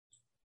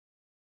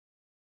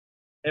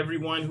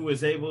Everyone who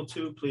is able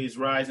to, please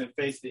rise and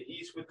face the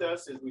east with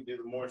us as we do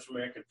the Moorish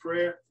American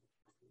prayer.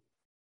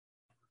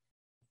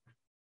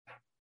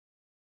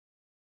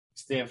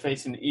 Stand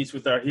facing the east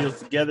with our heels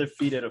together,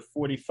 feet at a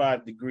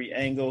 45-degree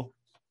angle,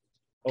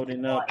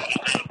 holding up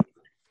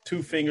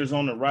 2 fingers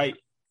on the right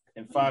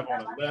and 5 on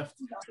the left.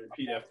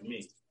 Repeat after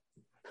me.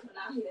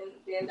 He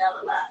didn't stand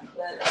out a lot,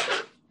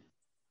 but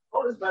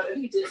oldest brother,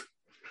 he just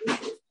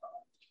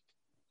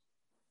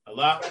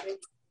Allah.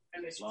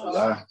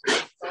 Allah.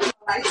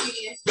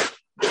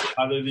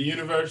 Father of the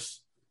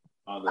universe.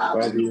 Father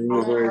of the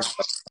universe.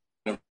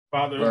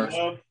 Father of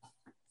love.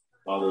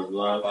 Father of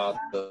love.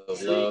 Father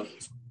of love.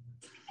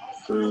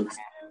 Truth.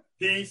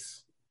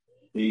 Peace.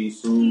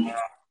 Peace.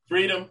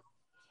 Freedom.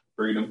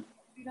 Freedom.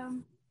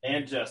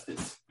 And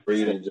justice.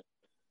 Freedom.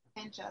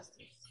 And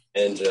justice.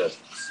 And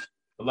justice.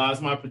 Allah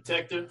is my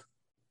protector.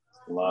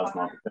 Allah is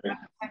my protector.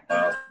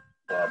 Allah is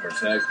my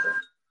protector.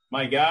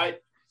 My guide.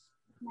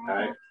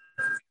 Right.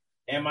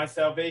 And my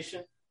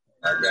salvation.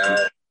 My God.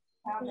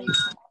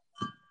 Salvation.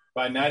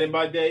 By night and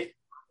by day.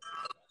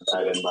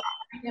 Night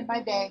And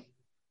by day.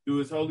 Through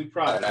his holy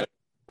prophet.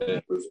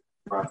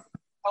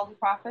 Holy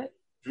prophet.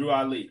 Drew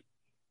Ali.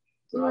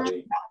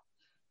 Ali.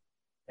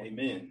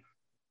 Amen.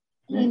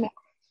 Amen.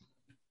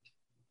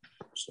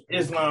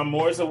 Islam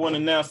Moors, I want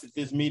to announce that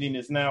this meeting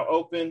is now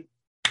open.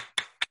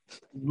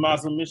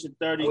 Muslim Mission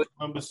 30,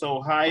 Columbus,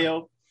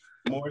 Ohio,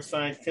 Moorish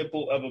Science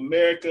Temple of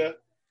America.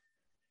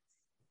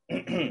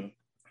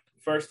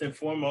 First and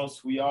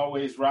foremost, we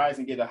always rise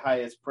and give the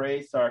highest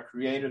praise to our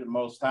Creator, the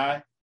Most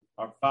High,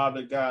 our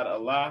Father God,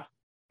 Allah.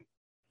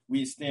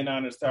 We extend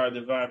honors to our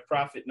divine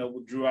prophet,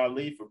 Noble Drew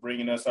Ali, for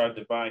bringing us our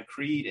divine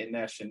creed and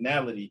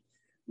nationality.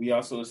 We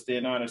also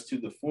extend honors to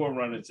the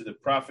forerunner to the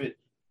prophet,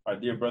 our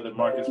dear brother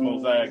Marcus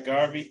Mosiah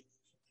Garvey.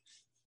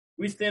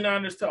 We extend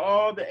honors to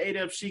all the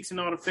Adab Sheiks and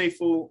all the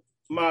faithful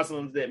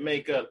Muslims that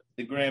make up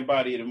the grand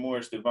body of the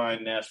Moorish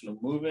Divine National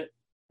Movement.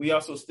 We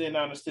also extend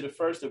honors to the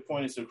first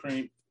appointed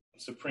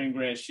Supreme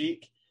Grand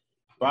Sheikh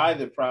by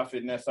the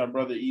prophet, and that's our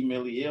brother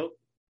Emily Ill.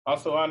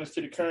 Also honors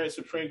to the current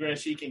Supreme Grand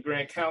Sheikh and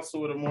Grand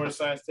Council of the Moorish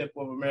Science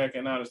Temple of America,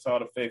 and honors to all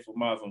the faithful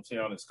Muslims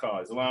here on this call.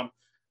 Islam,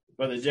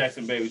 Brother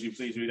Jackson Bay, would you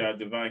please read our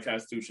divine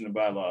constitution and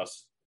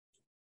bylaws?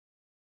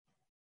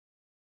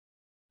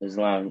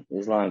 Islam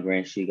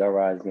Grand Sheikh, I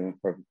rise giving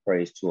perfect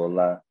praise to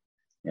Allah,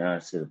 and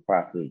honor to the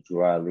Prophet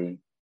Drew Ali,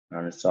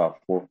 honor to our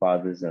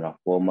forefathers and our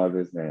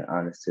foremothers, and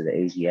honor to the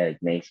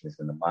Asiatic nations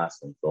and the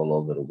Muslims all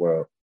over the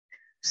world.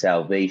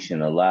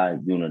 Salvation, Allah,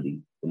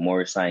 unity, the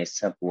Moorish Science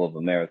Temple of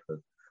America,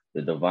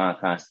 the Divine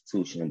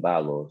Constitution and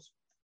Bylaws.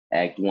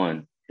 Act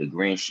 1, the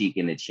Grand Sheikh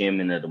and the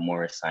Chairman of the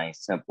Moorish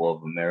Science Temple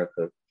of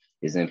America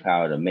is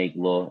empowered to make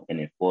law and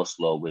enforce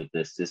law with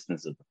the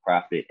assistance of the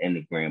Prophet and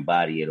the Grand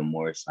Body of the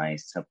Moorish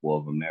Science Temple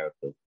of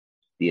America.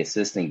 The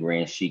Assistant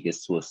Grand Sheikh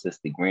is to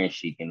assist the Grand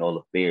Sheikh in all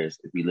affairs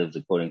if he lives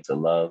according to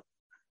love,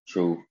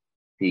 truth,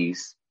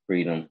 peace,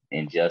 freedom,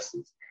 and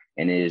justice,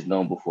 and it is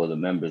known before the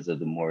members of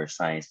the Moorish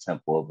Science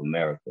Temple of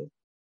America.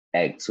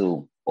 Act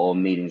 2, all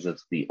meetings are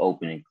to be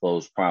open and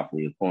closed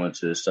promptly according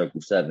to the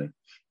Circle 7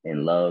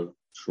 in love,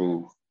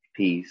 truth,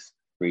 peace,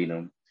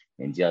 freedom,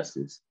 and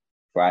justice.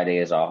 Friday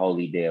is our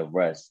holy day of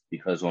rest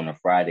because on a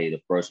Friday,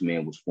 the first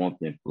man was formed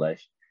in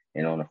flesh,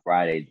 and on a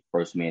Friday, the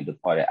first man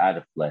departed out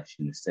of flesh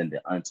and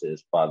ascended unto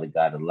his Father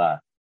God Allah.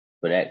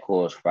 For that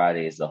cause,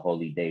 Friday is a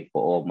holy day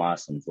for all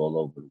Muslims all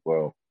over the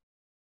world.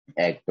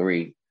 Act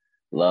 3,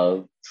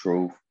 love,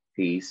 truth,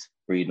 peace,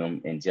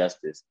 freedom, and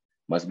justice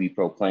must be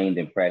proclaimed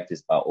and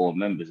practiced by all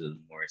members of the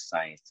Moorish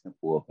Science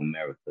Temple of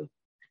America.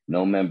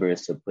 No member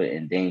is to put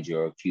in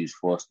danger or accuse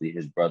falsely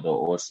his brother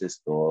or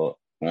sister or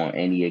on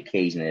any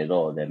occasion at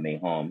all that may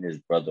harm his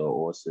brother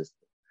or sister,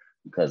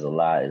 because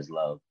Allah is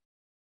love.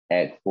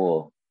 Act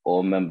 4,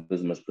 all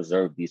members must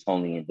preserve these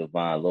holy and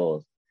divine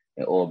laws,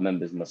 and all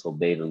members must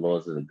obey the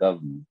laws of the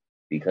government,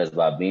 because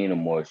by being a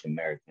Moorish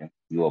American,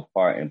 you are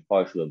part and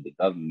partial of the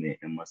government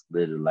and must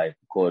live the life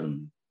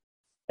accordingly.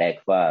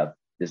 Act 5,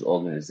 this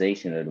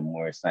organization of the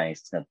Moorish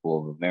Science Temple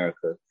of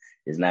America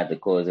is not to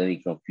cause any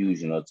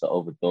confusion or to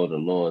overthrow the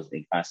laws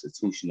and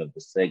constitution of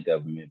the said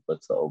government,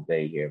 but to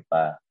obey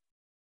hereby.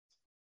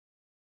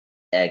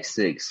 Act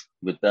 6,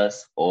 with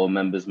us, all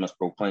members must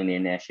proclaim their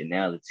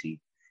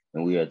nationality,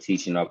 and we are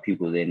teaching our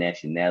people their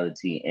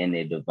nationality and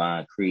their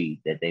divine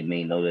creed, that they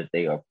may know that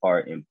they are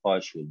part and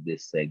partial of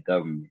this said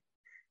government,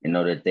 and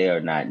know that they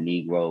are not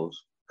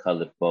Negroes,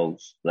 colored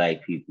folks,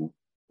 Black people,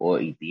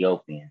 or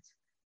Ethiopians,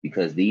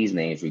 because these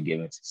names were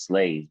given to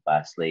slaves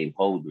by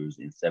slaveholders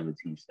in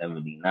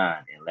 1779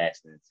 and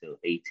lasted until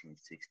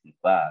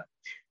 1865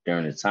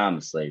 during the time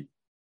of slavery.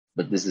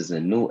 But this is a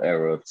new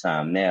era of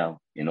time now,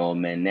 and all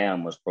men now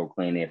must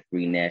proclaim their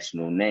free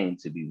national name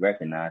to be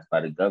recognized by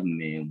the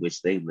government in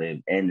which they live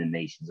and the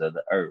nations of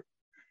the earth.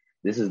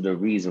 This is the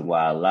reason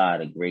why Allah,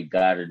 the great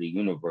God of the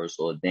universe,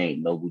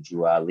 ordained Noble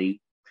Drew Ali,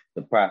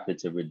 the prophet,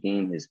 to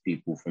redeem his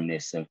people from their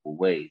sinful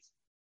ways.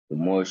 The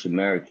Moorish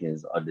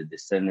Americans are the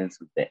descendants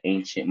of the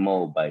ancient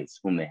Moabites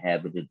whom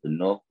inhabited the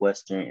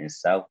northwestern and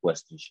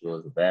southwestern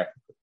shores of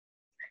Africa.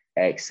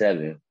 Act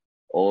 7.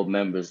 All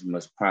members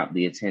must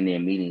promptly attend their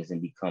meetings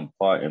and become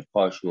part and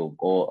partial of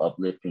all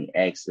uplifting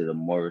acts of the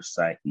Moorish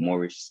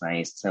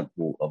Science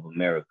Temple of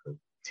America.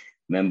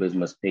 Members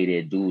must pay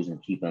their dues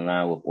and keep in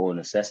line with all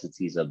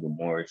necessities of the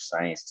Moorish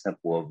Science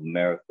Temple of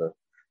America.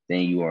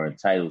 Then you are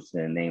entitled to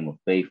the name of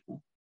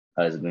faithful.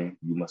 Husband,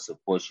 you must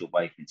support your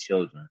wife and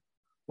children.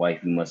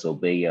 Wife, you must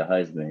obey your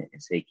husband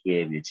and take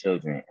care of your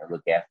children and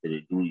look after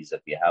the duties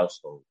of your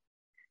household.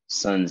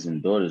 Sons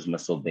and daughters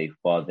must obey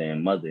father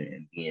and mother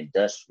and be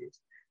industrious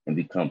and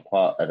become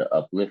part of the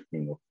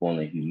uplifting of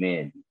fallen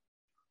humanity.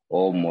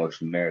 All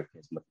Moorish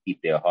Americans must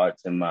keep their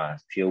hearts and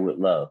minds pure with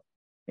love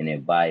and their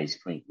bodies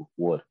clean with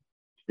water.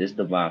 This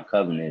divine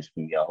covenant is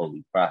from your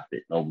holy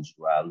prophet, Noble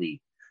Drew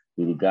Ali,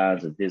 through the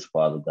guidance of his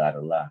father, God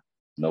Allah.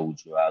 Noble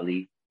Drew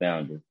Ali,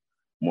 founder,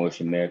 Moorish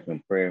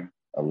American Prayer,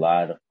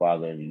 Allah, the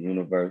Father of the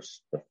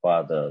universe, the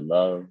Father of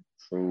love,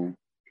 truth,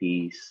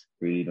 peace,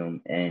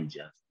 freedom, and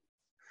justice.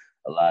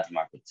 Allah is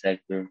my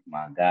protector,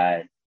 my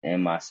guide,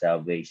 and my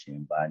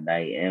salvation by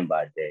night and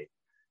by day,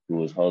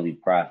 through his holy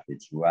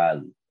prophet, Drew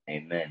Ali.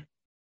 Amen.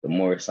 The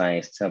Moorish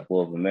Science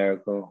Temple of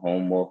America,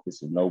 home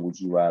office of Noble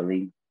Drew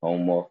Ali,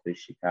 home office,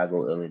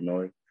 Chicago,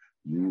 Illinois,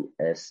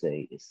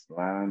 USA.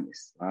 Islam,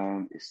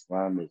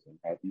 Islamism.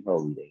 Happy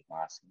Holy Day,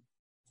 Master.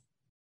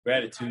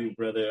 Gratitude,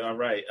 brother. All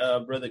right.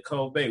 Brother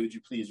Kobe, would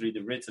you please read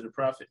the writ to the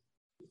prophet?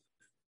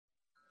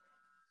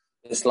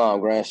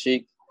 Islam, Grand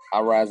Sheikh, I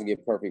rise and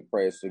give perfect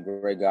praise to the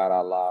great God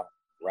Allah.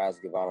 Rise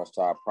and give honors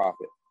to our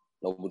prophet,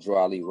 Noble Drew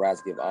Ali.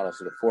 Rise and give honors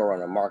to the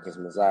forerunner, Marcus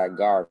Messiah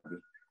Garvey.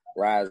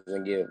 Rise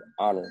and give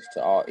honors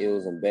to all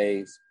ills and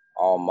bays,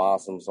 all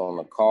Muslims on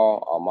the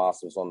call, all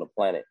Muslims on the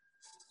planet.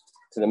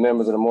 To the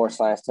members of the Moorish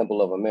Science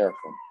Temple of America,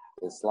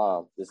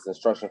 Islam, this is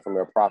instruction from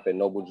your prophet,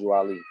 Noble Drew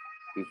Ali.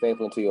 Be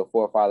faithful to your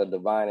forefather,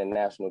 divine and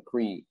national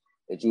creed,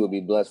 that you will be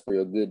blessed for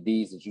your good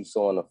deeds that you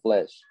sow in the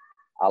flesh.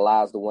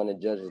 Allah is the one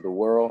that judges the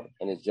world,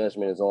 and his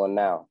judgment is on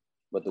now,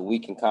 but the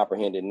weak can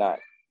comprehend it not.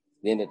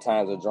 The end of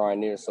times are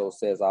drawing near, so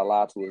says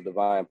Allah to his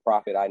divine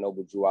prophet, I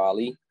Noble Drew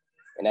Ali,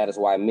 and that is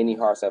why many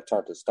hearts have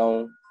turned to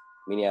stone.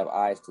 Many have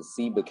eyes to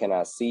see, but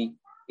cannot see,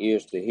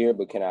 ears to hear,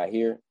 but cannot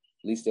hear,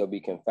 lest they'll be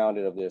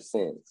confounded of their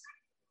sins.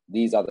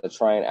 These are the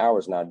trying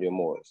hours now, dear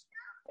Moors,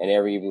 and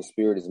every evil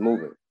spirit is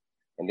moving,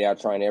 and they are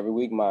trying every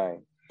weak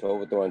mind to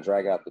overthrow and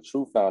drag out the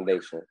true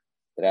foundation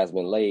that has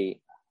been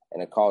laid,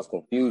 and it causes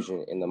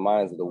confusion in the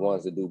minds of the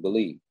ones that do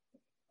believe.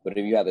 But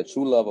if you have the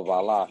true love of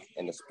Allah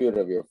and the spirit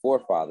of your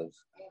forefathers,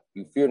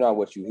 you fear not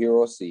what you hear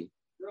or see,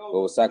 but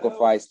will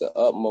sacrifice the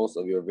utmost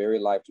of your very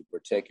life to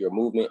protect your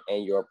movement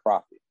and your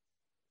prophet.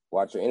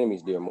 Watch your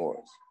enemies, dear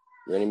Moors.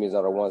 Your enemies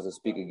are the ones that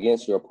speak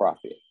against your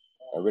prophet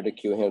and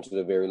ridicule him to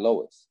the very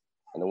lowest,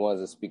 and the ones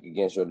that speak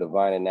against your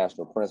divine and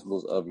national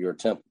principles of your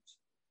temples.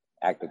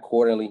 Act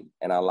accordingly,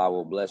 and Allah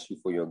will bless you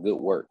for your good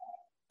work.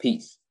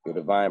 Peace. Your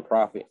divine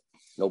prophet,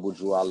 Noble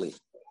Drew Ali.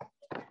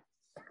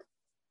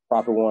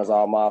 Prophet warns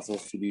all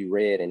Muslims to be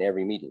read in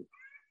every meeting.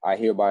 I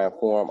hereby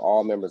inform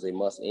all members they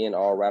must end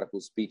all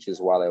radical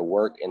speeches while at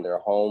work, in their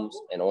homes,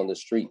 and on the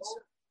streets.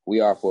 We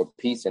are for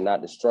peace and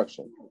not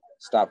destruction.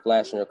 Stop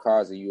flashing your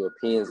cards at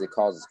Europeans. It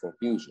causes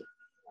confusion.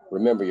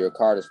 Remember, your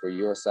card is for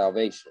your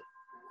salvation.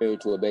 Failure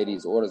to obey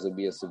these orders will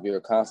be a severe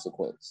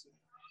consequence.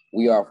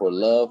 We are for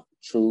love,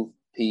 truth,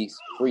 peace,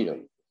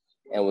 freedom.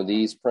 And when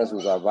these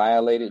principles are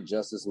violated,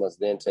 justice must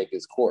then take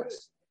its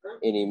course.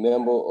 Any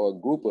member or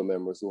group of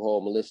members who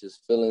hold malicious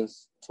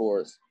feelings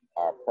towards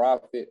our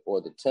prophet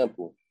or the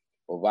temple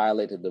or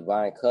violate the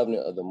divine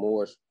covenant of the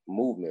Moorish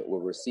movement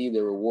will receive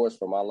their rewards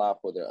from Allah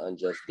for their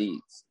unjust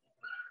deeds.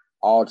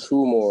 All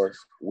true Moors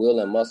will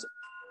and must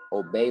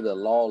obey the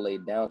law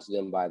laid down to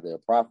them by their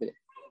prophet.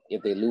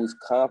 If they lose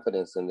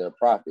confidence in their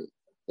prophet,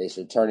 they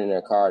should turn in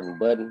their card and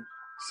button,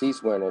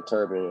 cease wearing their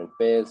turban and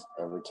fez,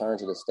 and return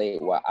to the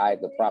state where I,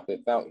 the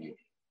prophet, found you.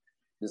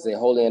 This is a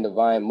holy and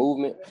divine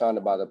movement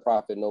founded by the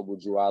prophet Noble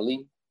Drew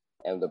Ali,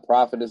 and if the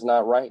prophet is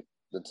not right,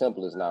 the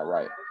temple is not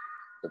right.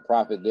 The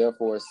prophet,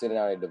 therefore, is sending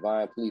out a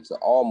divine plea to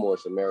all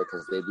Moorish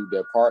Americans. They do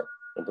their part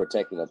in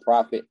protecting the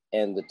prophet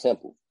and the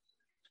temple.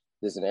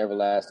 This is an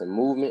everlasting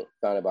movement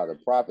founded by the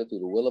prophet through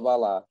the will of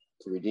Allah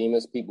to redeem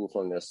his people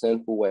from their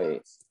sinful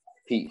ways.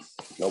 Peace.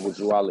 Noble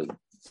Drew Ali.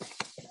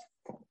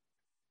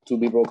 To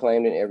be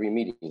proclaimed in every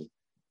meeting.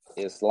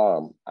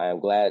 Islam. I am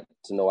glad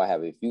to know I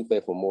have a few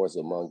faithful Moors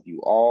among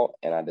you all,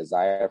 and I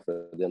desire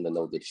for them to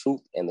know the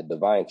truth and the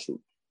divine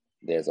truth.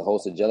 There's a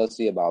host of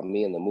jealousy about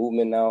me and the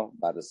movement now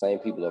by the same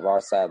people of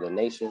our side of the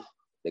nation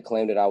that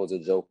claimed that I was a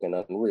joke and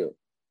unreal.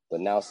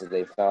 But now, since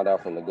they found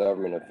out from the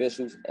government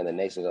officials and the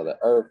nations of the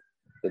earth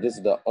that this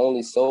is the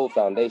only sole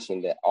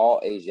foundation that all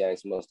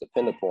Asiatics must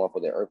depend upon for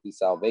their earthly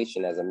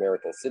salvation as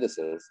American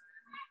citizens,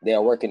 they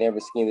are working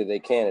every scheme that they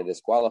can to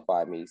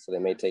disqualify me so they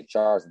may take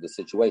charge of the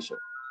situation.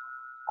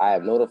 I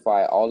have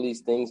notified all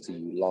these things to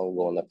you long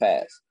ago in the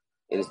past.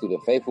 It is through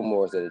the faithful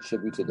Moors that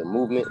attribute to the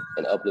movement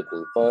and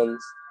uplifting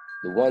funds.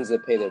 The ones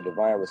that pay their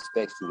divine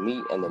respects to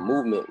me and the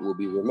movement will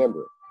be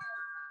remembered.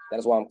 That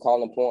is why I'm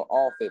calling upon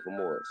all faithful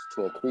Moors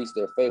to increase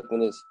their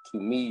faithfulness to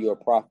me, your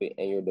prophet,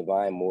 and your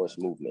divine Moorish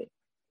movement.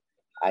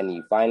 I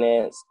need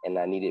finance, and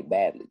I need it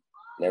badly.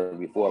 Never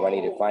before have I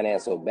needed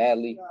finance so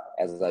badly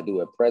as I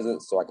do at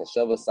present, so I can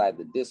shove aside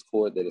the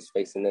discord that is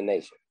facing the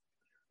nation.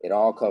 It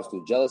all comes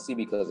through jealousy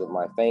because of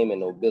my fame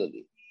and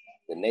nobility.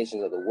 The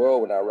nations of the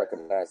world will not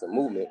recognize the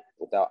movement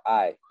without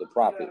I, the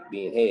prophet,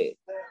 being head.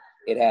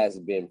 It has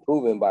been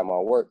proven by my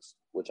works,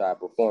 which I have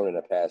performed in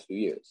the past few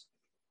years.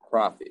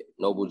 Prophet,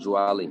 Noble Drew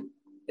Ali,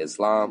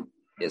 Islam,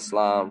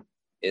 Islam,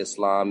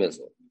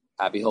 Islamism.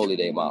 Happy Holy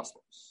Day,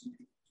 Muslims.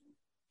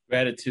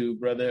 Gratitude,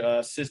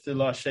 brother. Sister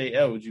Lachey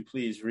L, would you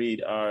please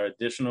read our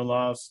additional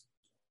laws?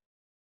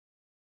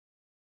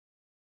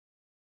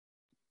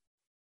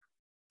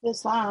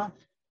 Islam.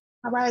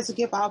 I rise to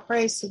give all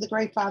praise to the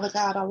great Father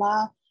God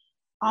Allah,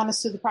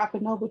 honors to the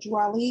Prophet Noble Drew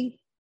Ali,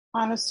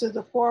 honors to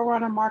the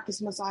forerunner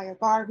Marcus Messiah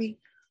Garvey,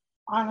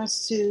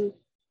 honors to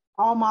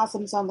all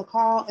Muslims on the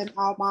call and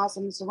all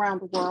Muslims around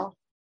the world.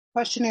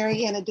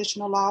 Questionary and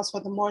additional laws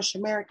for the Moorish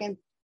American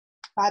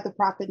by the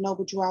Prophet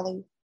Noble Drew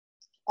Ali.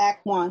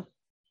 Act 1.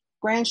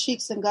 Grand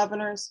sheikhs and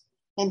governors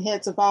and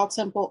heads of all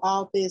temple,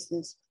 all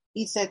business.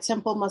 Each said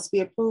temple must be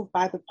approved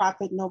by the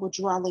Prophet Noble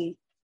Drew Ali.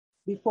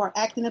 Before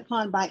acting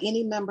upon by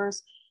any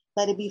members,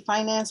 let it be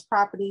finance,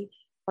 property,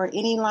 or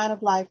any line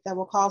of life that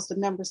will cause the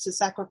members to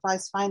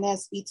sacrifice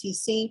finance,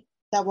 etc.,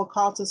 that will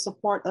cause the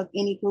support of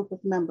any group of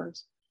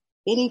members.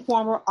 Any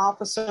former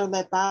officer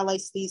that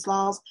violates these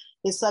laws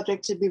is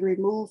subject to be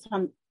removed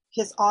from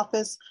his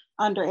office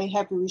under a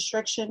heavy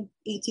restriction,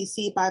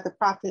 etc., by the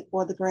Prophet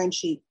or the Grand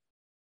Sheikh.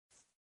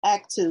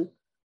 Act 2.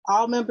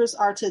 All members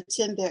are to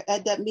attend their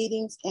EDEP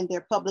meetings and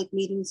their public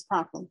meetings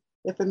promptly.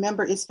 If a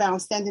member is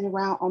found standing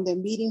around on their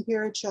meeting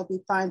period, shall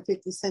be fined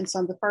 50 cents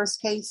on the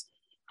first case.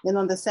 Then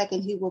on the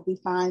second, he will be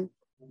fined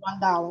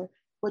 $1,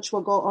 which will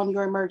go on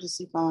your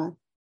emergency fund.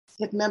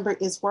 If member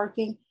is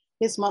working,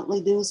 his monthly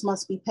dues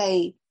must be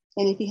paid.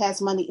 And if he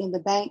has money in the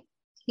bank,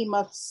 he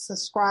must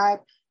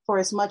subscribe for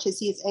as much as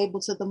he is able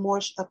to the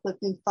Moorish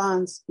uplifting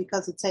funds,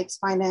 because it takes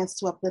finance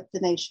to uplift the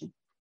nation.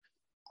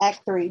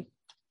 Act 3.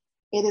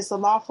 It is the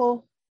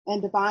lawful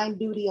and divine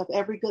duty of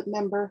every good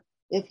member,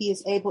 if he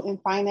is able in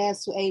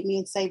finance, to aid me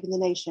in saving the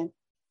nation.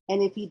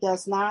 And if he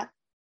does not,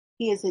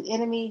 he is an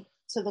enemy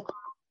to the cause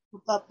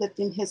of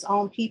uplifting his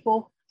own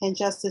people, and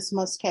justice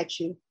must catch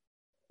you.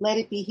 Let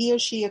it be he or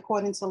she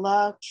according to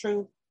love,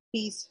 truth,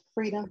 peace,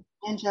 freedom,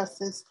 and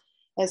justice,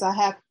 as I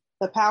have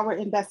the power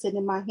invested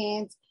in my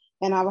hands,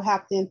 and I will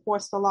have to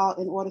enforce the law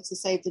in order to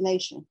save the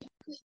nation.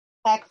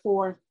 Act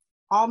 4.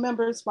 All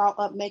members, while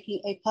up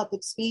making a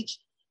public speech,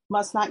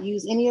 must not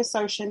use any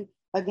assertion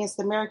against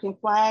the American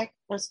flag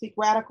or speak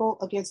radical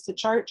against the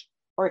church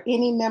or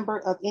any member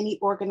of any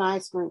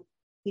organized group,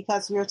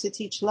 because we are to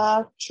teach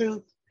love,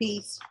 truth,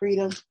 peace,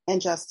 freedom,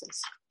 and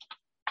justice.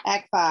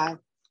 Act 5.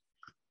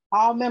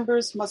 All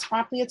members must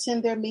promptly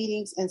attend their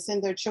meetings and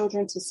send their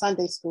children to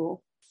Sunday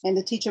school, and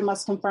the teacher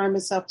must confirm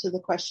himself to the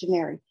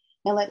questionnaire.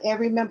 And let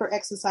every member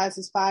exercise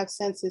his 5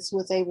 senses who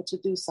is able to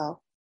do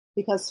so,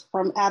 because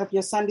from out of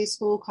your Sunday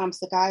school comes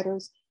the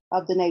guiders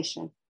of the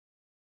nation.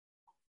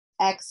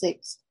 Act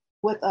 6.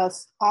 With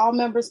us, all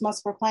members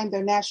must proclaim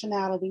their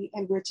nationality,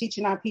 and we're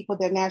teaching our people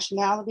their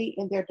nationality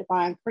and their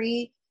divine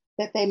creed,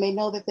 that they may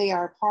know that they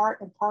are a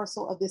part and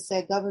parcel of this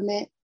said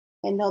government,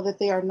 and know that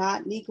they are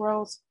not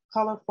Negroes,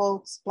 colored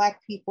folks,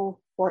 Black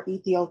people, or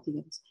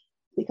Ethiopians,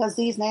 because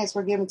these names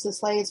were given to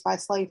slaves by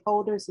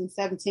slaveholders in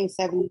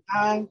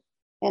 1779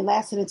 and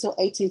lasted until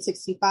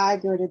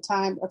 1865 during the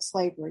time of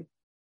slavery.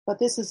 But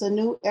this is a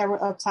new era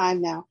of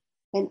time now,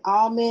 and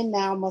all men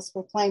now must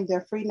proclaim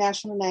their free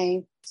national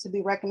name to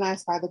be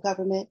recognized by the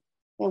government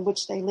in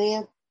which they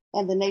live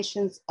and the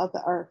nations of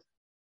the earth.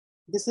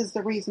 This is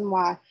the reason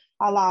why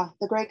Allah,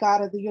 the great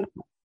God of the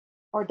universe,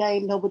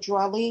 ordained Noble Drew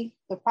Ali,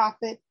 the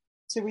prophet,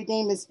 to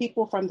redeem his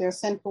people from their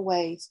sinful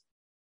ways.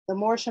 The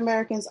Moorish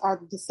Americans are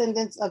the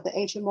descendants of the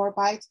ancient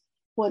Moabites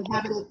who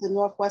inhabited the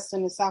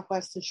northwestern and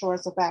southwestern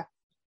shores of Africa.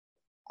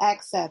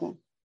 Act 7.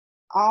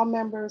 All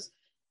members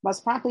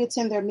must promptly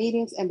attend their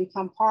meetings and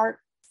become part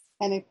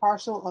and a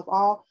partial of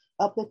all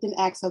uplifting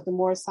acts of the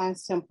Moorish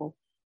Science Temple.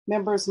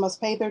 Members must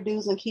pay their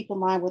dues and keep in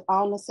line with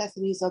all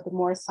necessities of the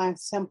Moorish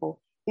Science Temple,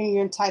 and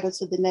you're entitled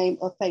to the name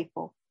of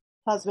faithful.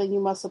 Husband, you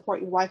must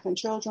support your wife and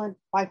children.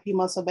 Wife, you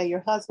must obey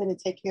your husband and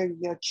take care of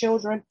your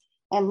children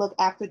and look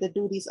after the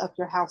duties of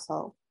your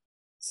household.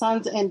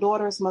 Sons and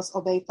daughters must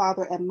obey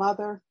father and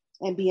mother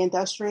and be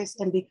industrious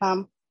and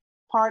become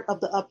part of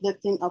the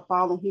uplifting of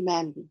fallen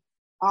humanity.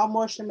 All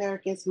Moorish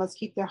Americans must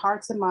keep their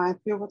hearts and minds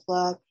pure with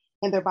love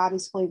and their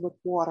bodies clean with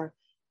water.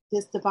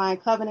 This divine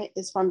covenant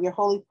is from your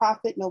holy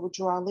prophet, Noble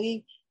Drew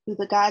Ali, through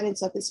the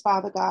guidance of his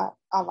Father God,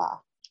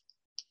 Allah.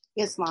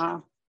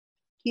 Islam.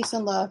 Peace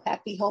and love.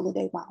 Happy Holy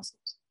Day, Muslims.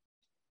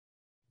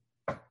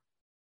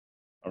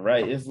 All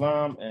right,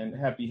 Islam, and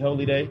happy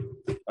Holy Day.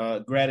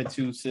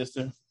 Gratitude,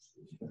 sister.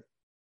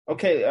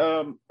 Okay,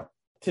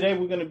 today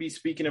we're going to be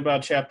speaking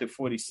about chapter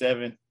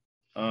 47.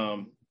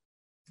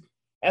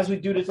 As we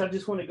do this, I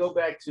just want to go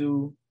back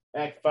to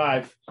Act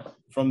 5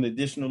 from the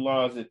additional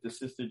laws that the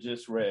sister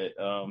just read.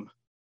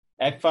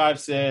 Act 5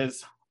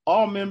 says,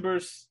 all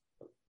members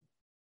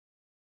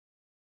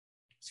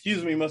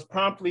must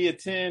promptly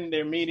attend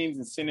their meetings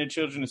and send their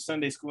children to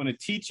Sunday school, and a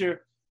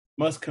teacher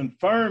must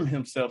confirm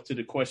himself to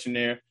the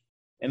questionnaire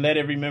and let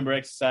every member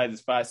exercise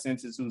his 5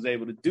 senses who's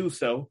able to do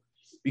so,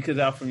 because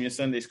out from your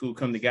Sunday school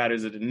come the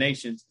guiders of the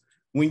nations.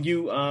 When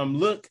you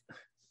look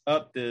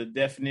up the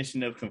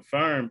definition of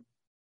confirm,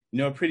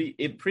 pretty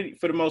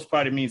for the most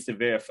part, it means to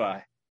verify,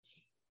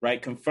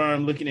 right?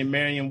 Confirm, looking at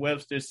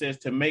Merriam-Webster, says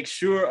to make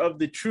sure of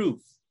the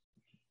truth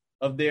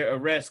of their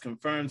arrest,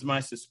 confirms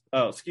my,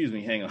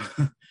 hang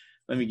on.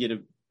 Let me get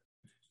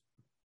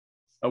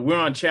we're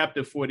on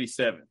chapter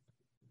 47.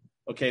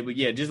 Okay, but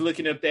yeah, just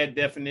looking up that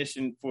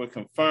definition for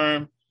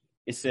confirm,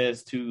 it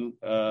says to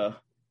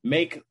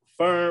make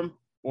firm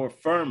or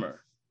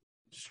firmer,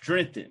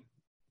 strengthen.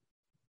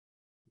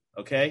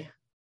 Okay?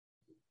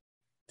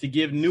 To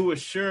give new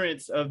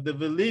assurance of the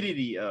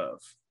validity of,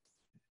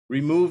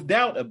 remove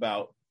doubt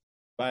about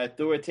by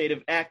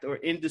authoritative act or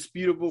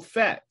indisputable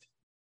fact.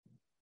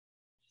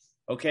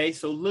 Okay,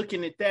 so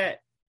looking at that,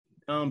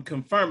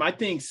 confirm, I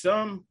think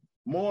some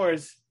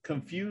Moors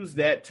confuse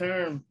that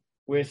term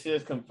where it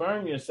says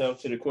confirm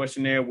yourself to the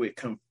questionnaire with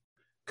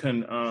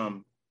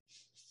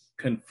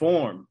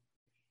conform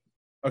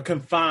or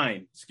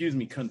confine,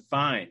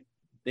 confine.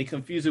 They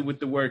confuse it with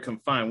the word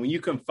confine. When you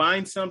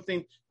confine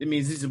something, it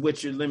means this is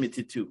what you're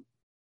limited to.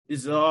 This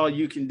is all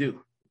you can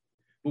do.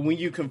 But when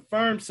you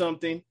confirm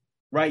something,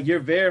 right, you're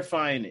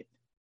verifying it.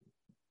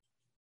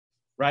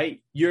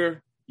 Right?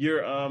 You're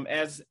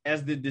as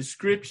the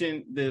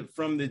description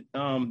from the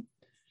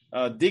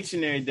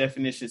dictionary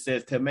definition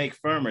says, to make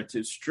firmer,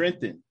 to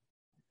strengthen,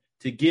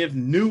 to give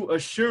new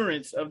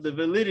assurance of the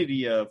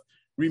validity of,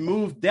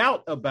 remove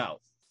doubt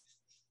about,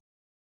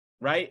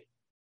 right?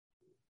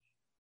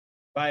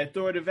 By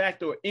authoritative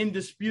act or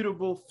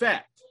indisputable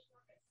fact.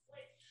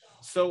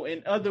 So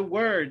in other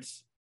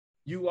words,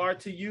 you are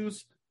to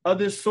use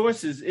other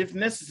sources if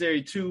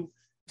necessary to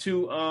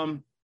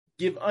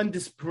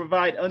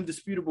provide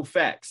undisputable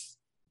facts,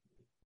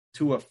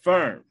 to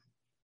affirm.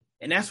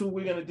 And that's what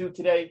we're going to do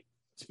today.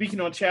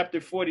 Speaking on chapter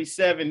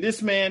 47,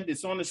 this man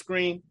that's on the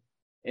screen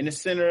in the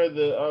center of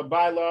the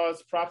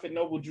bylaws, Prophet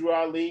Noble Drew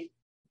Ali,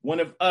 one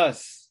of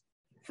us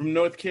from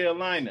North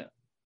Carolina,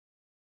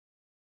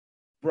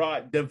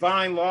 brought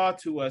divine law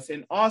to us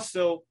and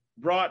also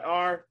brought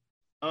our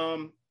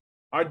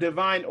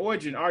divine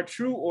origin, our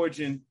true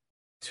origin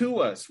to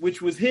us,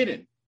 which was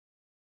hidden.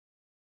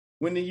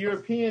 When the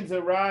Europeans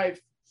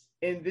arrived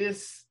in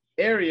this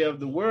area of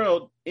the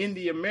world, in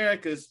the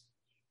Americas,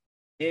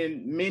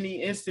 in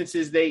many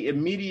instances, they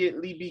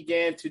immediately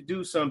began to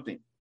do something.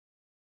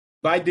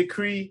 By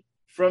decree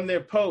from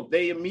their Pope,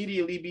 they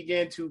immediately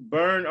began to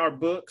burn our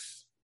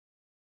books,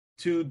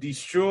 to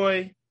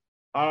destroy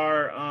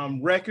our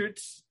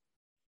records,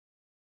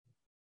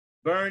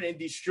 burn and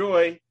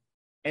destroy,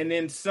 and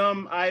then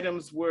some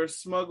items were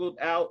smuggled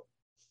out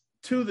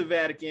to the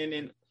Vatican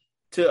and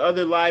to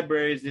other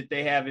libraries that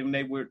they have, and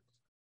they were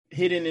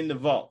hidden in the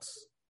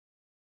vaults.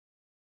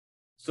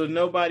 So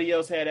nobody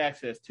else had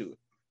access to it.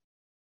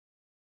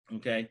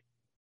 Okay?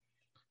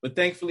 But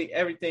thankfully,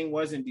 everything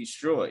wasn't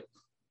destroyed.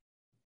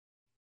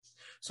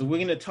 So we're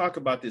going to talk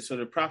about this. So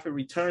the prophet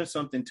returned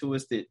something to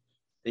us that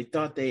they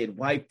thought they had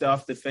wiped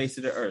off the face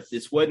of the earth.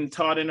 This wasn't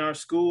taught in our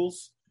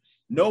schools.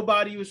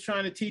 Nobody was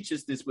trying to teach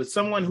us this, but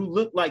someone who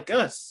looked like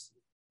us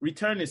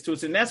returned this to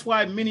us. And that's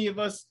why many of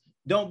us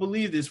don't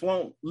believe this,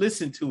 won't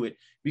listen to it,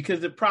 because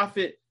the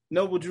prophet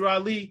Noble Drew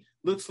Ali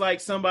looks like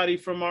somebody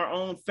from our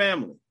own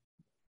family.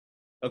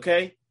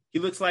 Okay? He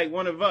looks like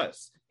one of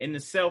us. And the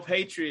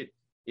self-hatred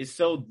is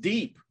so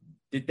deep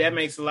that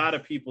makes a lot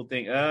of people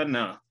think,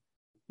 nah.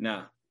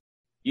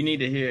 You need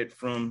to hear it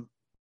from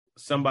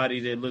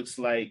somebody that looks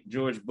like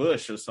George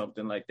Bush or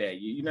something like that.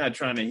 You're not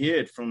trying to hear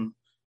it from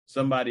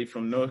somebody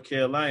from North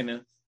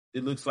Carolina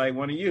that looks like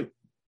one of you.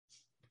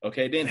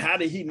 Okay, then how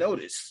did he know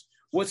this?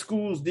 What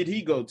schools did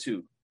he go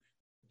to?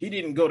 He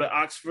didn't go to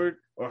Oxford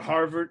or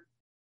Harvard.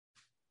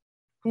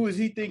 Who does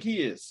he think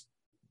he is?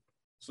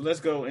 So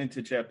let's go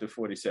into chapter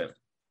 47.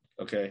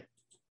 Okay.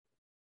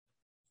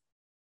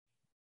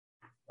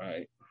 All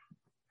right.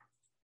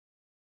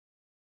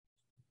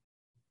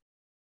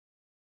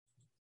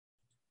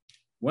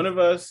 One of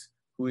us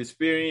who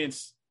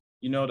experienced,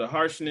 the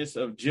harshness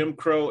of Jim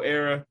Crow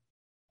era,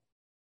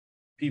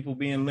 people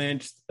being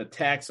lynched,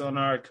 attacks on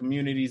our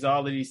communities, all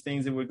of these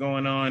things that were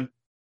going on,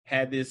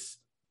 had this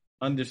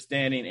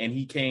understanding, and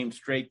he came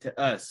straight to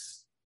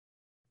us.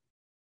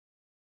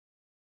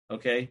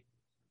 Okay?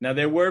 Now,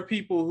 there were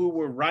people who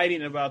were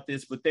writing about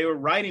this, but they were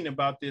writing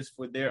about this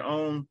for their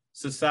own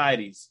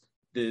societies,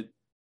 the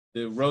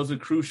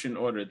Rosicrucian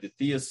order, the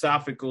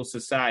Theosophical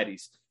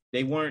societies.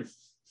 They weren't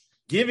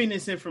giving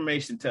this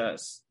information to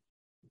us,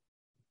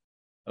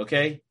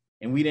 okay?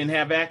 And we didn't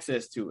have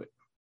access to it.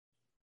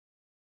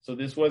 So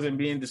this wasn't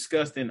being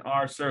discussed in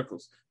our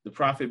circles. The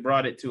prophet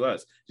brought it to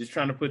us. Just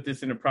trying to put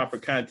this in the proper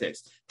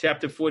context.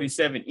 Chapter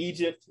 47,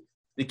 Egypt,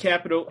 the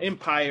capital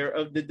empire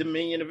of the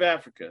Dominion of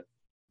Africa.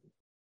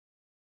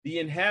 The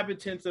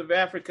inhabitants of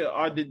Africa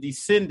are the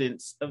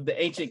descendants of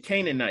the ancient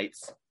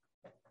Canaanites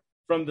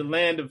from the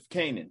land of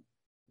Canaan.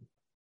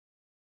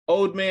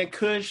 Old man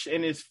Cush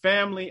and his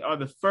family are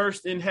the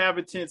first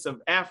inhabitants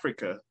of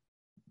Africa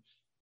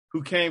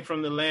who came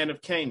from the land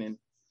of Canaan.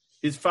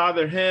 His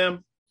father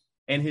Ham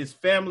and his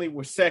family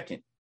were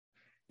second.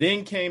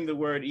 Then came the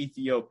word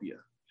Ethiopia,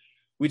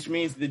 which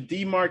means the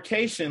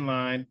demarcation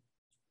line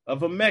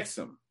of a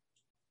Mexam,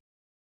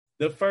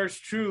 the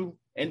first true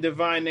and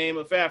divine name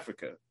of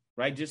Africa,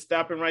 right? Just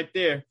stopping right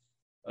there.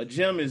 A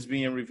gem is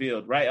being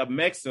revealed, right? A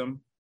Mexam,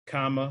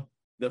 comma,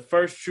 the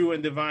first true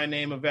and divine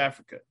name of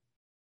Africa.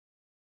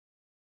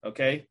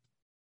 Okay?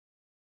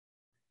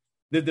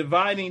 The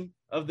dividing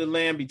of the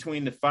land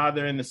between the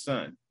Father and the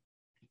Son.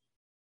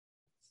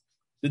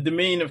 The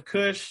dominion of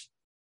Cush,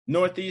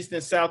 Northeast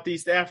and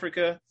Southeast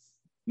Africa,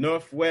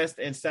 Northwest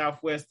and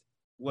Southwest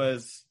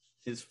was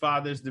his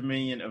father's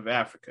dominion of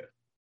Africa.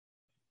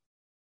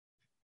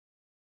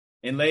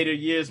 In later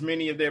years,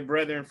 many of their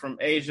brethren from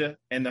Asia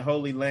and the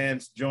Holy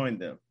Lands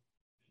joined them.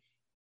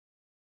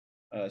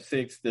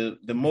 6, the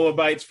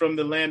Moabites from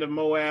the land of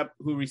Moab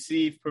who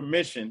received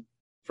permission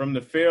from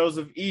the pharaohs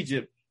of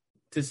Egypt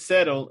to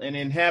settle and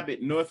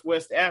inhabit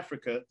Northwest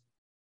Africa.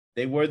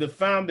 They were the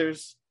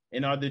founders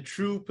and are the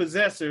true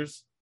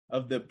possessors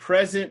of the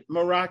present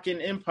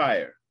Moroccan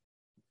Empire,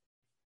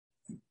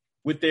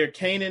 with their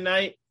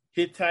Canaanite,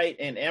 Hittite,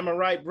 and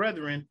Amorite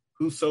brethren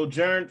who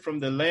sojourned from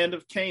the land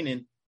of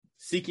Canaan,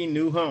 seeking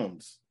new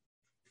homes.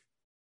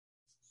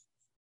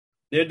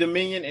 Their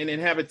dominion and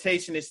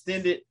inhabitation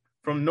extended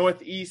from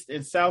Northeast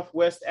and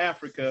Southwest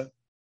Africa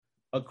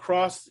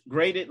across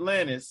Great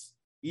Atlantis,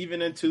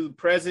 even into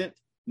present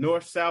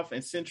North, South,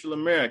 and Central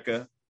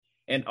America,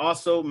 and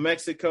also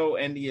Mexico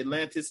and the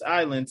Atlantis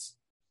Islands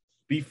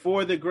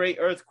before the great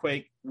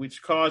earthquake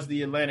which caused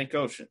the Atlantic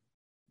Ocean.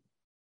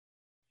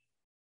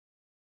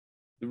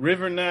 The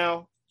river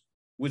Nile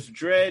was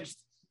dredged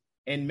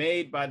and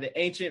made by the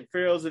ancient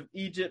pharaohs of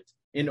Egypt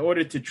in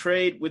order to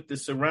trade with the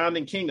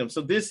surrounding kingdoms. So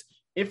this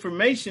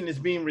information is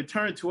being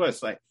returned to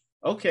us like,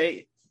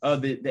 okay,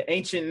 the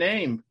ancient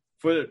name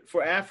for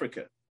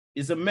Africa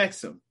is a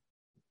Mexam.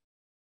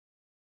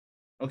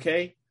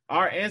 Okay,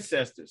 our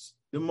ancestors,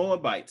 the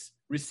Moabites,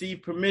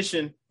 received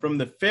permission from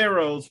the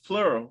pharaohs,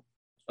 plural,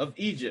 of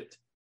Egypt.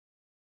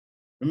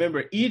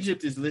 Remember,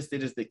 Egypt is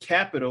listed as the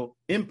capital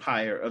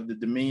empire of the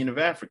dominion of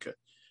Africa.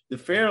 The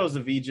pharaohs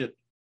of Egypt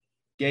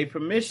gave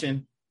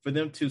permission for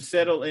them to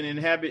settle and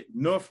inhabit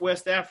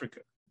Northwest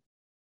Africa.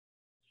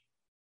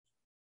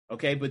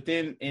 Okay, but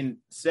then in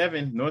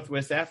 7,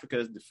 Northwest Africa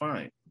is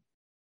defined.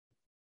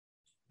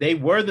 They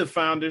were the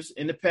founders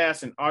in the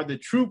past and are the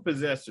true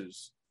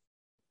possessors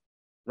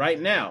right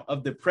now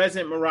of the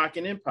present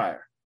Moroccan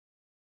Empire.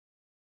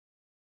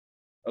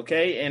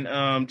 Okay,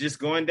 and just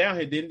going down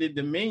here, then the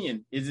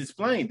dominion is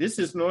explained. This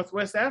is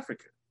Northwest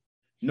Africa,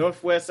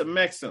 northwest of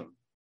Mexam.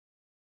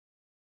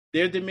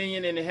 Their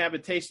dominion and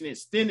habitation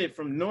extended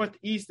from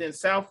Northeast and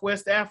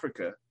Southwest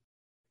Africa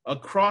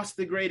across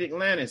the Great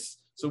Atlantis.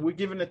 So we're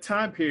given a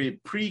time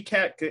period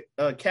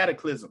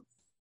pre-cataclysm,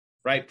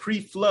 right?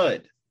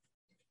 Pre-flood.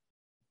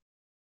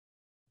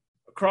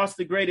 Across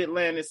the Great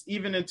Atlantis,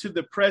 even into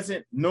the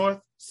present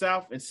North,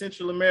 South, and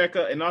Central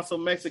America, and also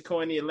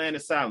Mexico and the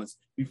Atlantis Islands,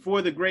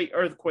 before the great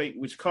earthquake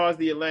which caused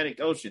the Atlantic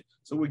Ocean.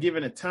 So we're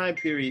given a time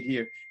period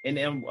here. And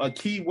a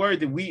key word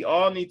that we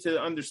all need to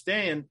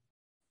understand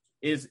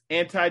is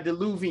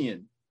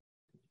antediluvian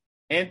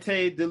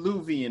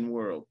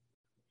world,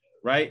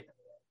 right?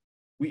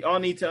 We all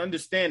need to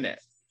understand that,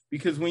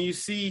 because when you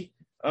see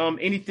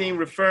anything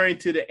referring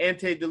to the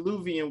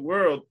antediluvian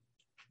world,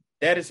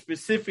 that is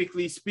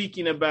specifically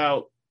speaking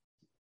about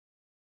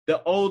the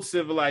old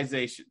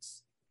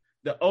civilizations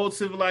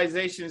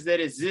that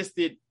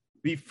existed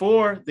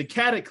before the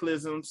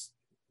cataclysms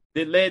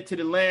that led to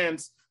the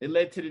lands, that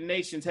led to the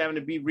nations having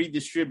to be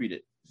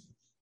redistributed.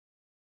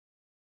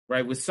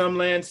 Right, with some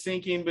land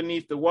sinking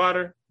beneath the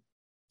water,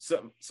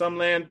 some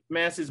land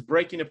masses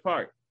breaking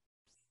apart.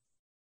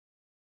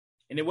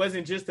 And it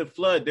wasn't just a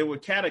flood, there were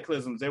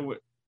cataclysms, there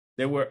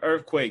were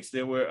earthquakes,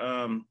 there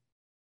were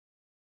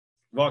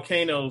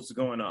volcanoes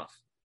going off.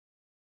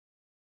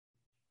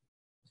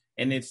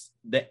 And it's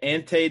the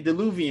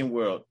antediluvian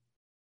world.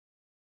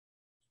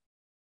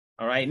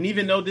 All right. And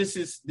even though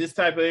this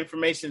type of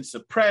information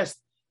suppressed,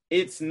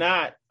 it's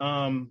not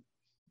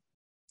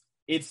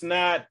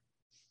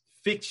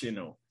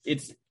fictional.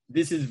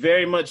 This is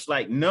very much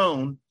like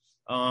known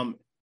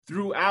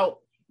throughout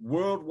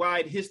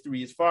worldwide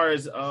history as far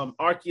as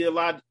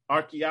archaeology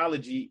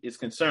is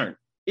concerned.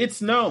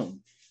 It's known,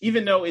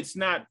 even though it's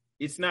not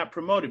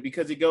promoted,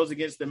 because it goes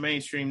against the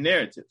mainstream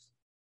narrative.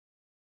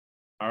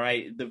 All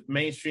right, the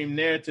mainstream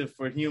narrative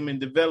for human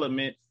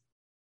development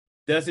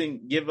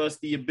doesn't give us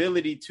the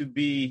ability to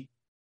be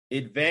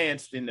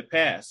advanced in the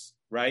past,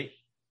 right?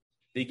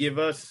 They give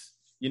us,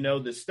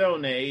 the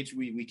Stone Age.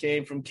 We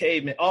came from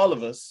cavemen, all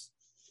of us,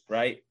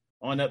 right,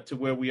 on up to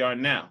where we are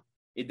now.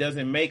 It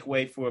doesn't make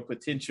way for a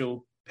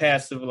potential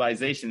past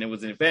civilization that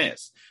was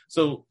advanced.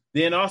 So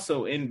then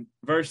also in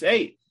verse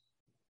 8,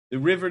 the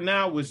river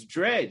Nile was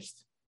dredged,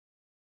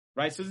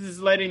 right? So this is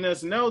letting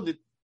us know that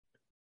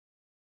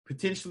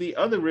potentially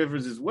other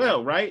rivers as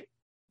well, right?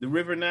 the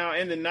River Nile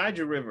and the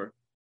Niger River,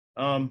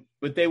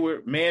 but they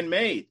were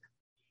man-made.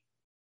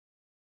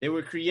 They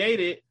were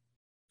created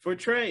for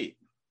trade.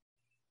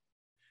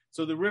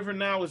 So the River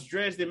Nile was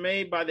dredged and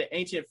made by the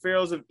ancient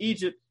pharaohs of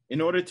Egypt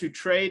in order to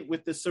trade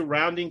with the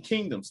surrounding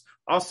kingdoms.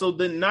 Also,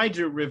 the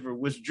Niger River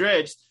was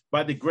dredged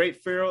by the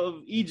great pharaoh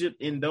of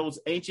Egypt in those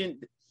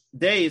ancient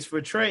days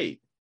for trade.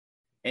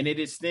 And it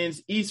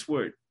extends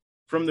eastward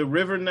from the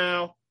River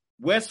Nile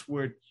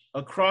westward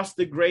across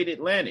the great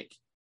Atlantic.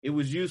 It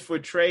was used for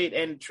trade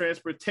and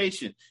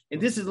transportation. And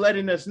this is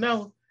letting us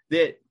know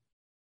that,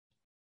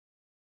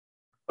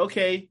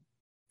 okay,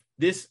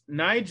 this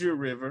Niger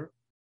River,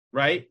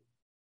 right,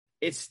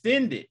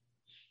 extended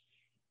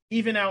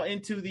even out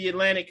into the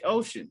Atlantic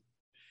Ocean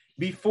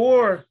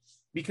before,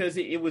 because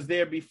it was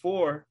there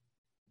before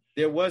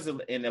there was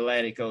an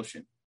Atlantic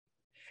Ocean.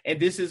 And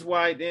this is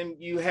why then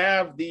you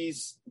have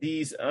these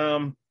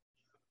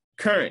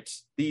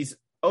currents, these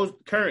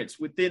currents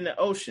within the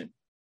ocean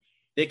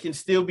that can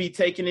still be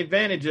taken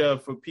advantage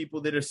of for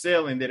people that are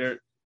sailing, that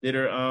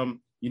are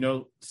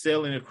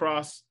sailing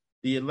across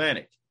the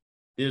Atlantic.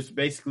 There's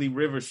basically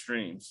river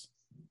streams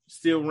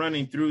still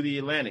running through the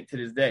Atlantic to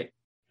this day,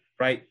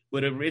 right?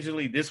 But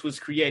originally this was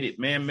created,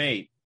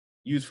 man-made,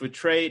 used for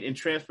trade and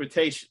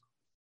transportation.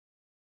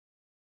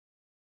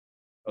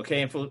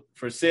 Okay, and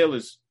for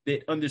sailors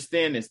that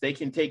understand this, they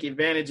can take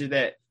advantage of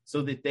that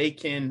so that they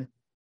can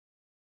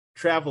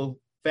travel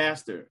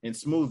faster and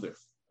smoother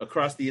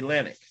across the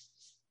Atlantic.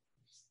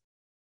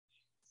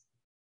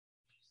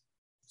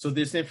 So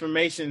this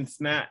information's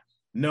not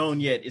known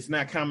yet. It's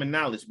not common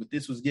knowledge, but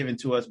this was given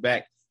to us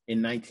back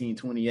in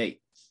 1928.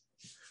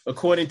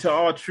 According to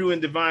all true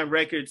and divine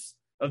records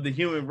of the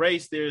human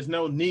race, there is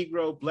no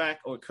Negro, Black,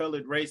 or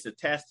colored race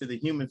attached to the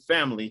human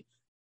family,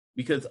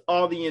 because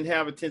all the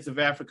inhabitants of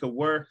Africa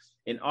were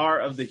and are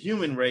of the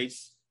human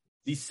race,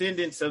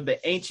 descendants of the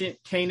ancient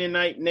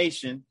Canaanite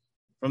nation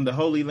from the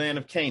Holy Land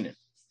of Canaan.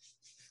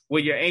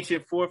 Where your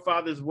ancient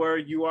forefathers were,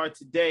 you are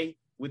today,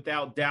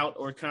 without doubt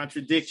or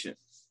contradiction.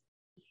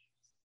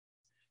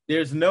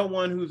 There's no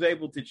one who's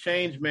able to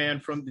change man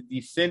from the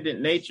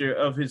descendant nature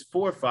of his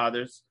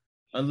forefathers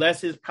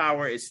unless his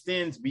power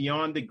extends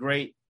beyond the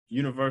great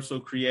universal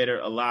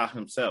creator, Allah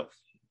himself.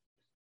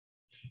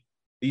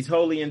 These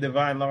holy and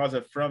divine laws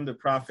are from the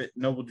Prophet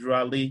Noble Drew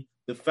Ali,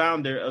 the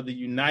founder of the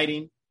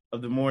Uniting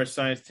of the Moorish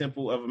Science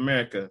Temple of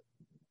America.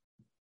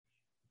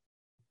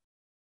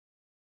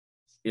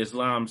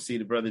 Islam, see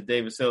the brother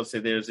David Sell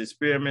said there's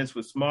experiments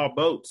with small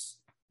boats.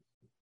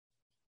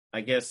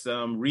 I guess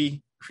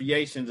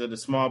recreations of the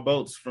small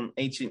boats from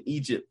ancient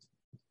Egypt,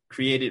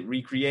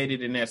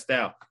 recreated in that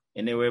style,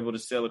 and they were able to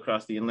sail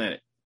across the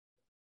Atlantic.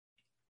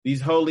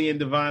 These holy and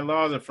divine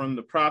laws are from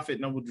the Prophet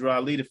Noble Drew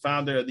Ali, the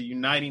founder of the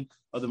Uniting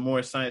of the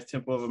Moorish Science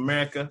Temple of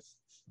America.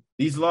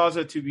 These laws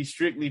are to be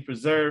strictly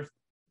preserved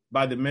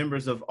by the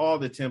members of all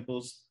the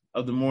temples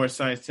of the Moorish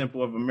Science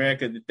Temple of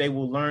America, that they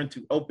will learn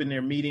to open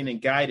their meeting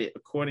and guide it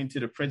according to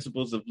the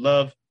principles of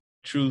love,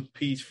 truth,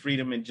 peace,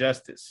 freedom, and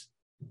justice.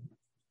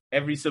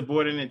 Every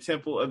subordinate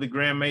temple of the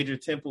Grand Major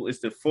Temple is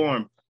to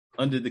form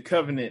under the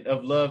covenant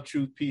of love,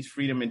 truth, peace,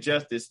 freedom, and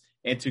justice,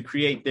 and to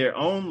create their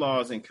own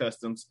laws and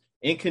customs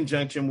in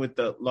conjunction with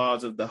the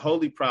laws of the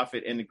Holy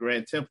Prophet and the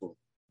Grand Temple.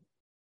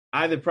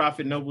 I, the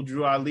Prophet Noble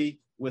Drew Ali,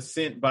 was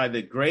sent by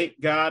the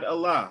great God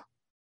Allah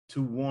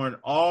to warn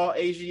all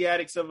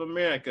Asiatics of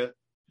America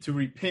to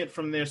repent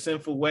from their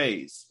sinful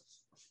ways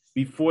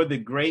before the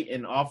great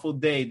and awful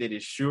day that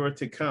is sure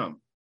to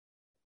come.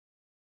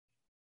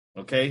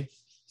 Okay?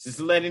 Just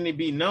letting it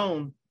be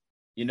known,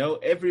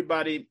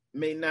 everybody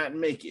may not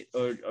make it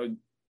or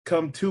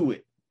come to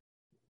it.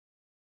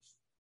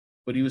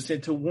 But he was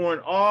sent to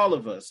warn all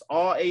of us,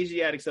 all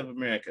Asiatics of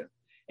America,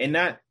 and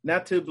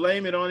not to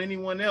blame it on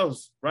anyone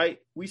else, right?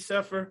 We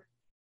suffer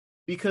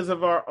because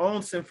of our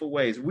own sinful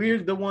ways.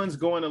 We're the ones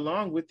going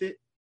along with it,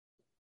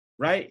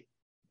 right?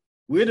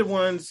 We're the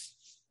ones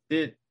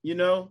that,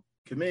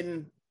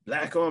 committing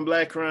black on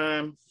black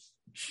crime,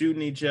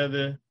 shooting each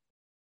other,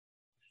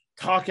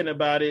 talking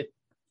about it,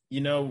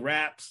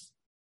 raps,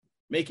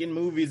 making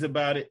movies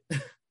about it,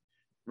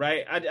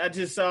 right? I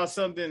just saw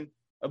something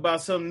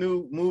about some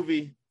new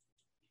movie,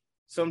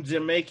 some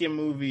Jamaican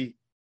movie,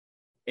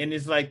 and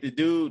it's like the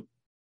dude,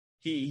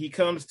 he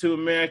comes to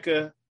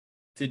America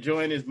to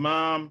join his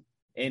mom,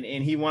 and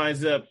he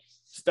winds up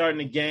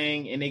starting a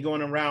gang, and they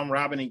going around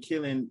robbing and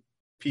killing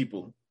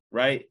people,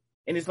 right?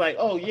 And it's like,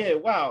 oh yeah,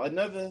 wow,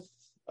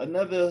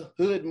 another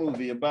hood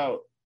movie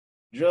about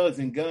drugs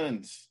and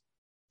guns.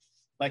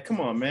 Like, come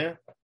on, man.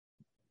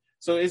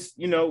 So it's,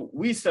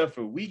 we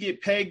suffer, we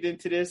get pegged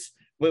into this,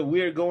 but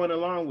we're going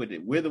along with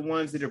it. We're the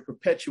ones that are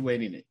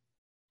perpetuating it,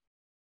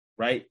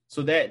 right?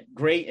 So that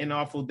great and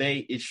awful day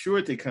is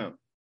sure to come.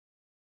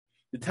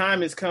 The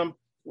time has come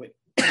when,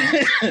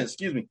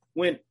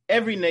 when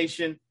every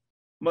nation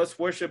must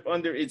worship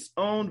under its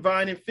own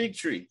vine and fig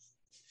tree,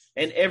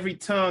 and every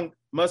tongue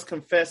must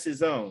confess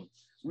his own.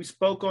 We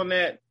spoke on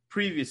that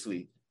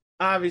previously.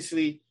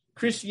 Obviously,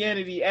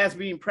 Christianity as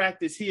being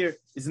practiced here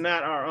is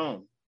not our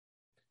own,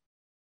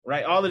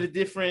 right? All of the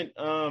different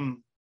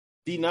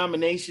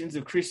denominations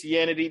of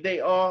Christianity, they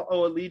all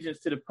owe allegiance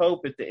to the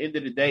Pope at the end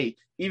of the day.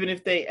 Even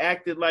if they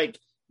acted like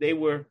they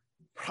were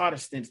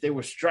Protestants, they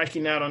were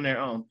striking out on their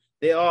own.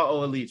 They all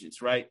owe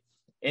allegiance, right?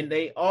 And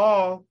they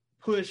all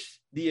push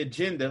the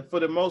agenda, for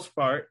the most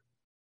part,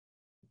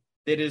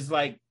 that is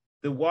like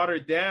the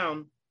watered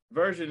down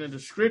version of the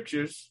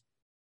scriptures.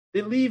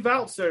 They leave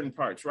out certain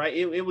parts, right?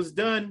 It was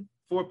done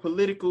for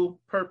political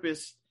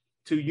purpose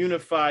to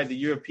unify the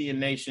European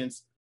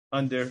nations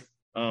under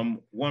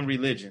one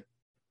religion,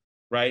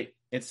 right?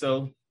 And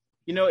so,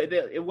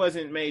 it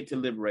wasn't made to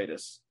liberate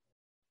us.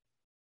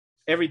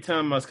 Every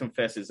tongue must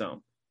confess his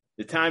own.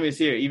 The time is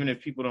here, even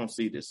if people don't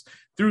see this.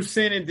 Through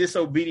sin and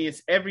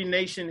disobedience, every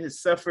nation has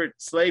suffered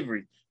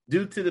slavery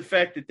due to the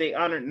fact that they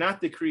honored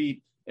not the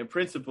creed and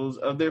principles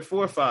of their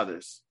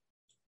forefathers.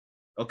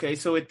 Okay,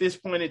 so at this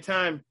point in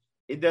time,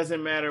 it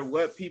doesn't matter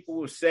what people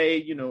will say,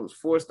 it was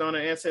forced on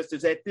our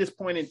ancestors. At this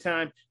point in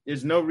time,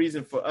 there's no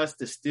reason for us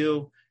to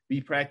still be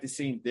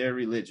practicing their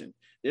religion.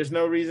 There's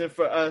no reason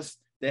for us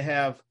to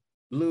have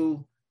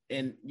blue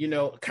and,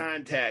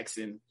 contacts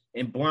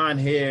and blonde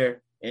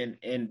hair and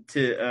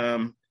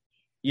to,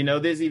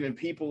 there's even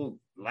people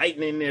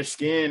lightening their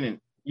skin and,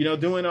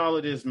 doing all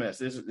of this mess.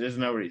 There's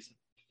no reason,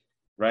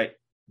 right?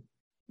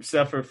 We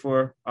suffer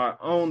for our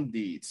own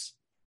deeds,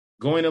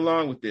 going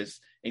along with this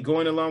and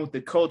going along with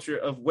the culture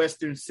of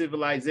Western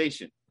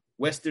civilization,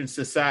 Western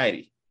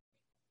society,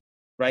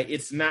 right?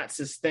 It's not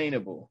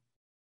sustainable.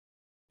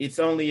 It's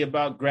only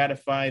about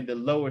gratifying the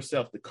lower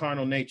self, the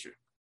carnal nature.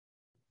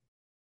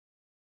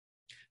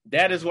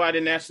 That is why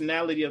the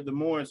nationality of the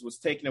Moors was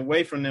taken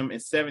away from them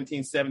in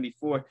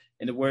 1774,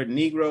 and the word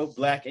Negro,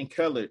 Black, and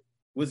colored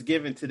was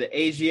given to the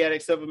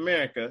Asiatics of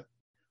America,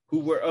 who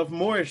were of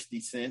Moorish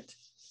descent,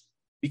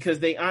 because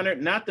they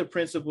honored not the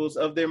principles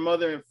of their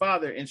mother and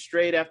father and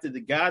strayed after the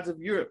gods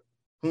of Europe,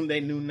 whom they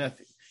knew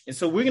nothing. And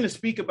so we're going to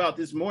speak about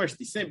this Moorish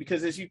descent,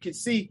 because as you can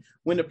see,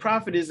 when the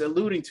prophet is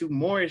alluding to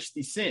Moorish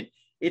descent,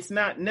 it's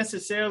not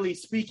necessarily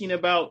speaking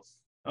about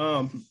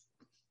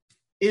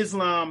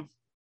Islam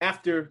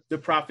after the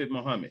prophet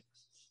Muhammad,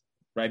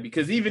 right?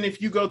 Because even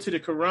if you go to the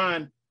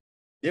Quran,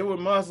 there were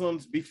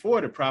Muslims before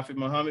the prophet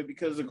Muhammad,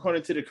 because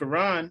according to the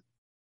Quran,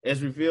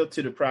 as revealed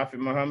to the prophet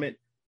Muhammad,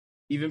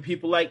 even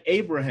people like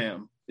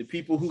Abraham, the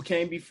people who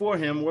came before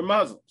him, were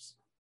Muslims.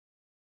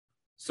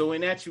 So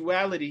in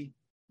actuality,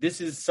 this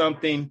is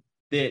something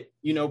that,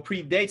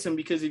 predates him,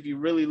 because if you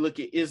really look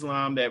at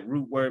Islam, that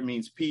root word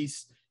means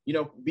peace,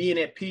 being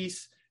at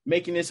peace,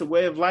 making this a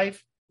way of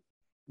life,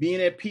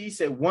 being at peace,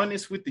 at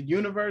oneness with the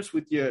universe,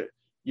 with your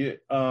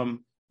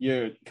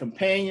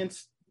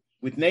companions,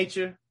 with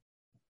nature.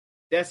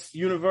 That's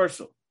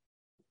universal.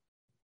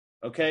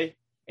 Okay?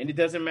 And it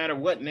doesn't matter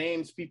what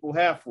names people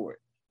have for it,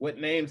 what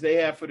names they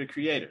have for the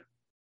creator,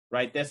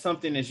 right? That's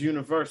something that's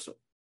universal.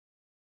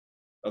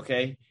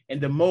 Okay? And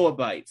the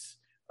Moabites,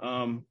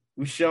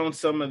 we've shown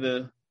some of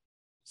the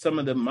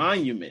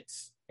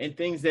monuments and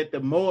things that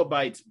the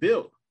Moabites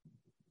built,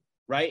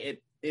 right?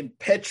 In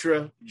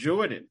Petra,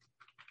 Jordan,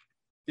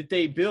 that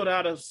they built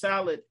out of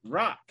solid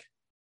rock,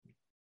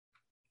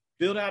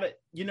 built out of,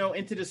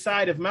 into the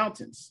side of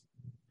mountains.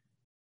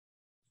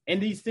 And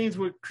these things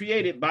were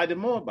created by the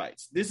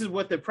Moabites. This is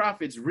what the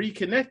prophet's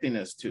reconnecting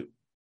us to.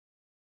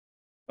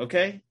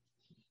 Okay?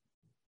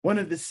 One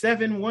of the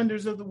 7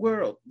 wonders of the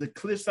world, the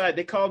cliffside,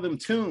 they call them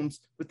tombs,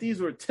 but these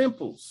were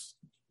temples.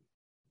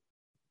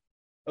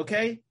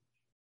 Okay?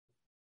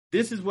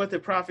 This is what the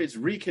prophet's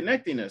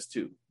reconnecting us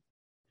to.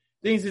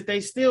 Things that they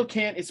still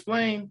can't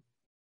explain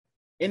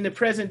in the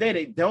present day.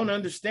 They don't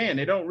understand.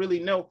 They don't really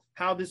know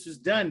how this is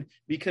done,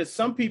 because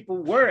some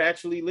people were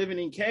actually living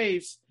in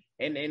caves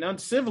and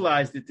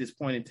uncivilized at this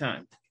point in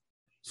time.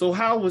 So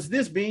how was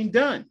this being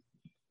done?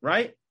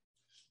 Right?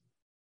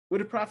 Well,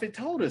 the prophet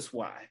told us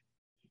why.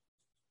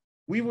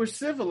 We were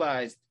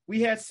civilized.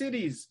 We had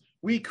cities.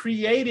 We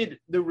created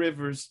the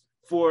rivers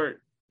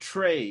for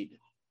trade.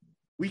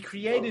 We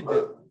created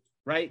them,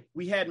 right?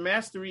 We had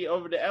mastery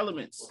over the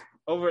elements,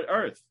 over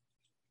earth.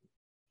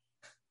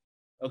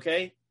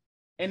 Okay?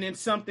 And then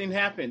something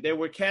happened. There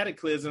were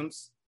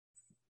cataclysms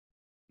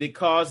that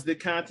caused the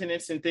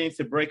continents and things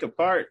to break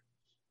apart.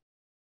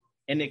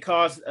 And it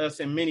caused us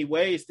in many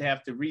ways to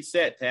have to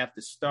reset, to have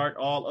to start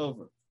all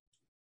over.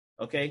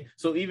 Okay?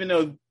 So even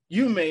though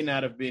you may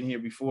not have been here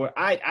before,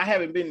 I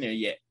haven't been there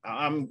yet.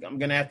 I'm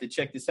going to have to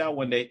check this out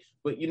one day.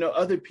 But,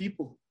 other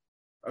people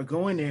are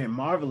going there and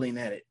marveling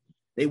at it.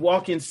 They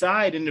walk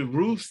inside and the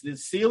roofs, the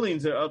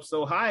ceilings are up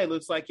so high, it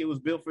looks like it was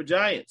built for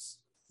giants.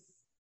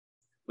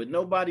 But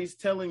nobody's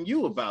telling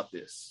you about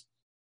this.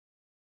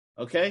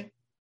 Okay?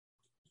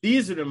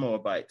 These are the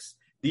Moabites.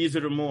 These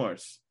are the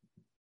Moors.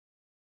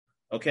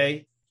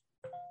 Okay?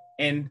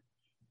 And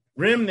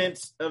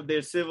remnants of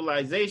their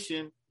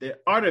civilization, their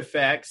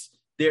artifacts,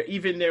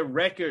 even their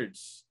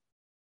records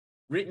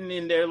written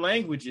in their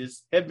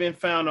languages have been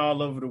found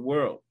all over the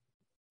world.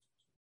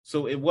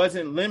 So it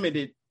wasn't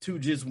limited to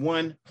just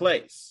one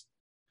place.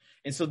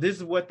 And so this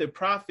is what the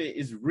prophet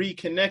is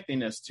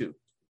reconnecting us to.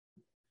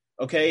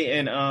 Okay,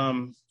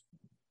 and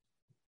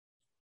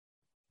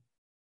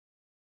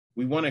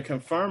We want to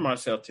confirm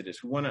ourselves to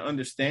this. We want to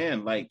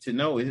understand, like, to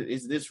know,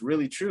 is this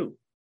really true?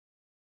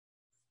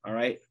 All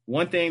right.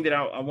 One thing that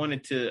I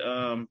wanted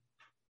to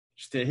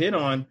just to hit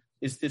on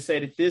is to say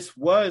that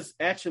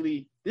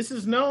this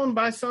is known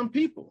by some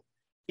people,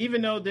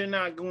 even though they're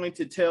not going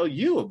to tell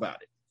you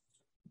about it.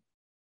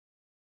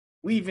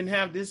 We even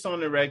have this on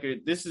the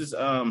record. This is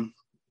a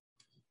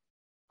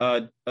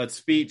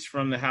speech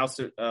from the House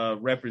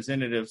of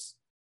Representatives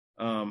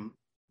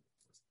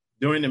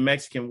during the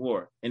Mexican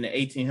War in the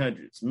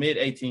 1800s, mid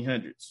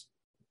 1800s,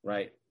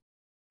 right?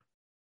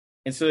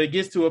 And so it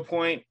gets to a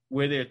point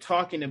where they're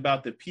talking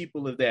about the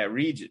people of that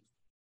region.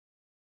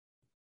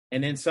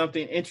 And then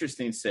something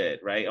interesting said,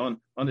 right? On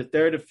the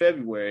 3rd of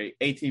February,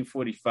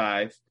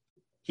 1845,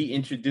 he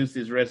introduced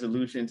his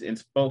resolutions and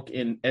spoke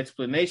in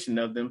explanation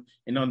of them.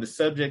 And on the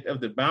subject of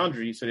the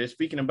boundary, so they're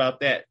speaking about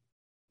that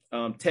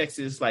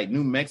Texas, like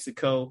New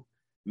Mexico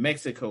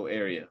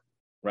area,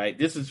 right?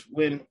 This is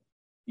when,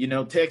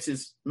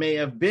 Texas may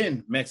have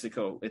been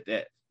Mexico at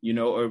that,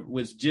 or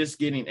was just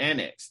getting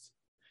annexed.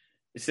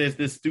 It says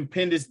the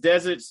stupendous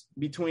deserts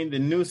between the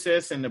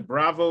Nueces and the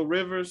Bravo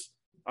rivers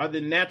are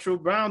the natural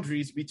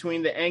boundaries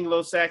between the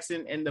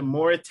Anglo-Saxon and the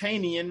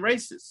Mauritanian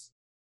races.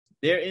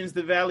 There ends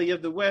the valley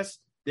of the West.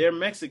 There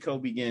Mexico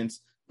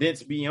begins.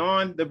 Thence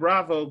beyond the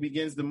Bravo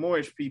begins the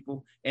Moorish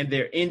people and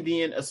their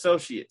Indian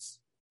associates,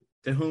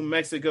 to whom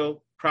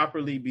Mexico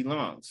properly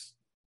belongs.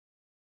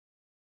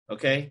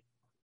 Okay?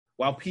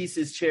 While peace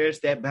is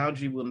cherished, that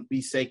boundary will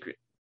be sacred.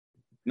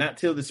 Not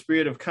till the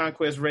spirit of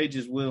conquest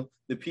rages will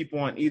the people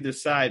on either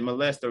side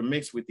molest or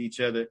mix with each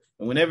other.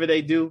 And whenever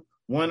they do,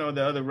 one or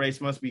the other race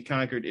must be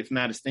conquered, if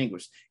not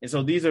extinguished. And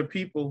so these are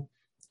people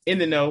in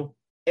the know,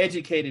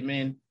 educated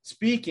men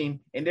speaking,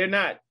 and they're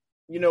not,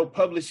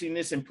 publishing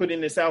this and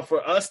putting this out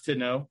for us to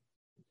know.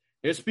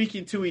 They're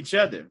speaking to each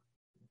other.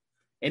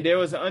 And there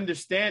was an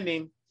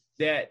understanding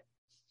that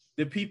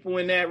the people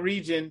in that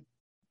region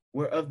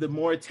were of the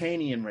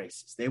Mauritanian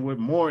races. They were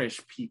Moorish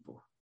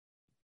people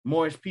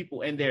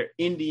and their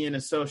Indian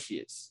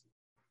associates.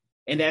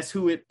 And that's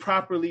who it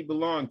properly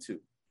belonged to.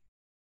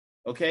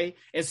 Okay?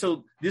 And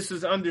so this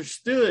is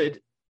understood,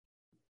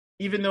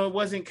 even though it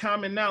wasn't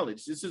common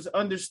knowledge. This is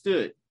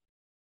understood.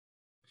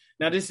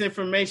 Now, this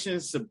information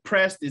is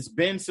suppressed. It's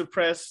been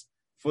suppressed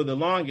for the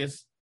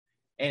longest.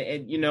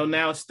 And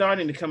now it's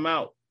starting to come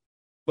out.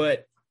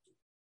 But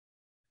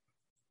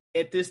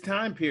at this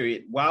time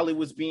period, while it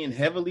was being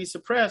heavily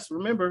suppressed,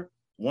 remember,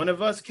 one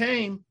of us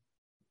came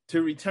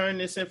to return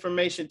this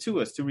information to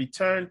us, to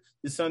return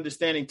this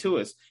understanding to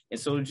us. And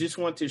so I just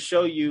want to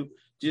show you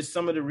just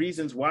some of the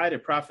reasons why the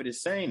prophet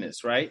is saying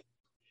this, right?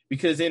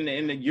 Because in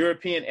the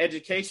European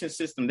education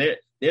system,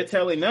 they're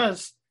telling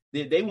us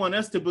that they want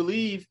us to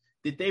believe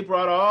that they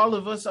brought all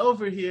of us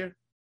over here,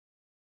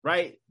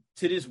 right,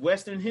 to this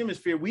Western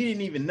hemisphere. We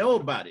didn't even know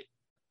about it.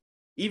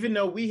 Even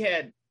though we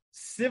had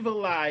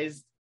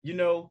civilized,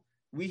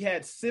 we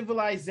had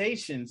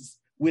civilizations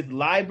with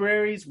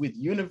libraries, with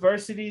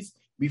universities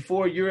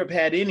before Europe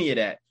had any of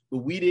that. But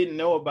we didn't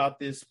know about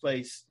this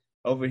place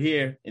over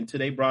here until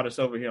they brought us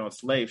over here on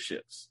slave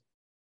ships.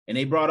 And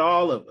they brought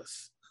all of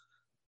us,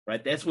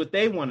 right? That's what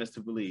they want us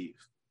to believe.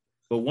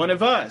 But one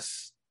of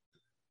us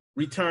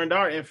returned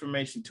our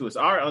information to us,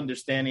 our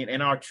understanding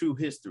and our true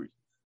history.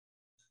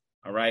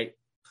 All right.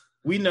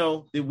 We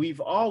know that we've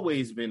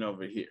always been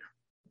over here.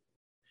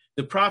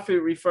 The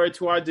prophet referred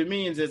to our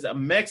dominions as a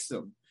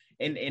Mexim.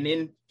 And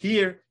in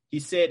here, he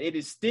said it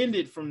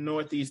extended from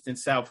Northeast and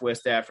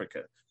Southwest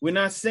Africa. We're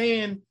not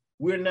saying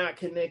we're not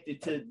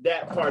connected to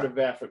that part of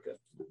Africa.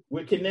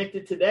 We're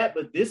connected to that,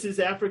 but this is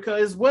Africa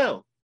as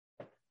well.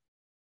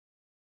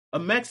 A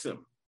Mexim.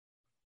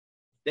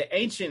 The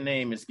ancient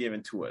name is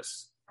given to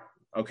us.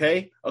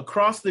 Okay?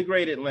 Across the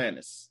great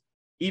Atlantis,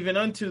 even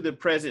unto the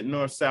present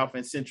North, South,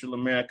 and Central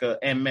America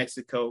and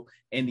Mexico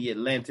and the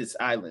Atlantis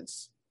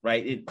Islands,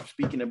 right?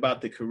 Speaking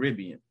about the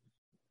Caribbean.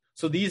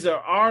 So these are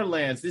our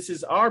lands. This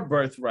is our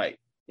birthright.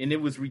 And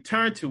it was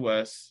returned to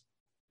us.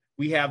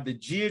 We have the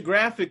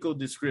geographical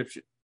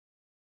description,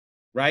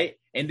 right?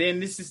 And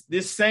then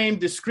this same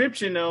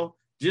description, though,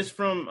 just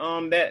from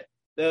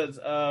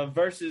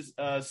verses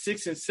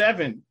 6 and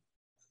 7,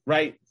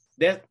 right?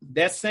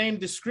 That same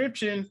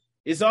description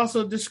is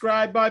also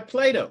described by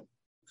Plato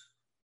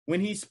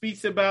when he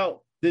speaks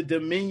about the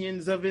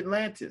dominions of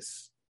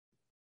Atlantis.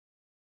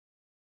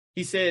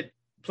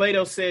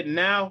 Plato said,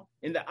 now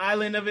in the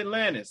island of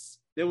Atlantis,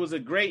 there was a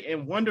great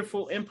and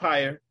wonderful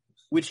empire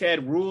which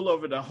had rule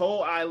over the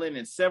whole island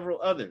and several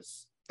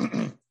others,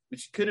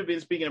 which could have been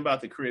speaking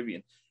about the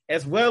Caribbean,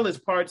 as well as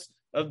parts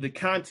of the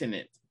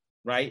continent,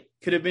 right?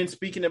 Could have been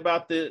speaking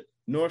about the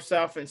North,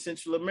 South, and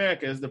Central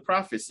America, as the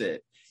prophet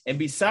said. And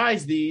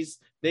besides these,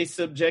 they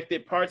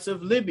subjected parts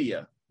of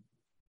Libya,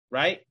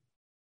 right?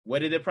 What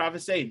did the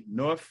prophet say?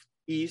 North,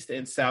 East,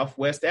 and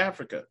Southwest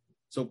Africa.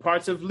 So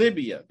parts of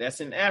Libya, that's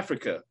in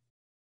Africa,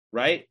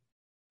 right?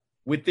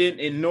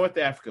 In North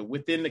Africa,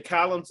 within the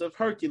columns of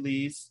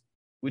Hercules,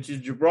 which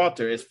is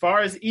Gibraltar, as far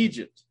as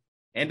Egypt,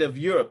 and of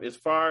Europe, as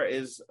far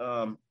as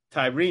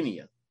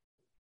Tyrrhenia.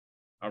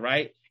 All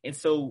right. And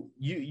so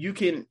you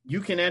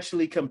can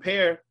actually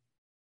compare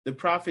the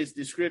prophet's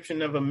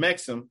description of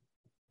Amexem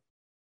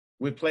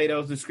with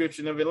Plato's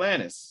description of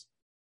Atlantis.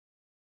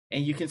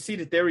 And you can see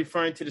that they're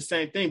referring to the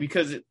same thing,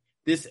 because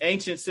this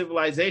ancient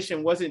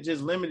civilization wasn't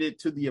just limited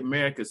to the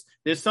Americas.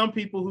 There's some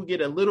people who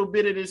get a little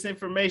bit of this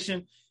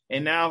information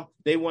and now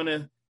they want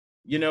to,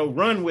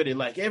 run with it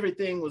like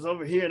everything was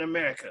over here in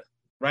America,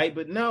 right?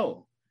 But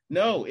no,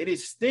 it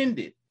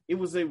extended. It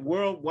was a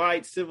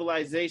worldwide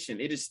civilization.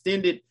 It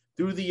extended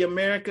through the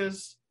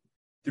Americas,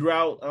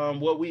 throughout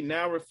what we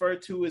now refer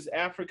to as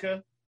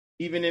Africa,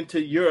 even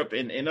into Europe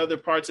and other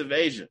parts of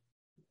Asia.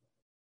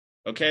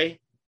 Okay?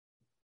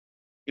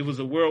 It was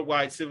a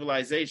worldwide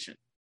civilization.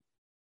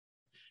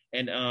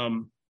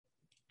 And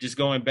just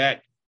going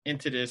back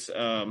into this,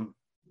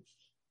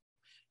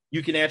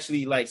 you can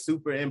actually like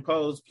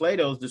superimpose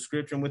Plato's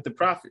description with the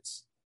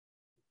prophets,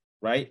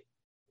 right?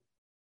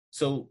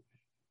 So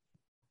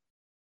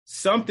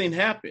something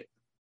happened.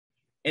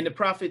 And the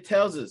prophet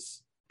tells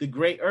us the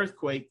great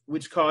earthquake,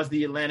 which caused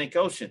the Atlantic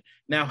Ocean.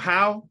 Now,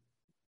 how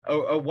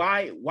or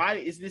why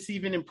is this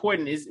even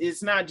important?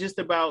 It's not just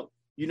about,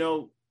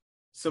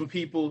 some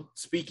people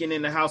speaking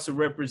in the House of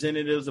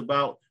Representatives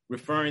about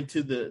referring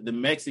to the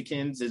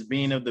Mexicans as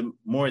being of the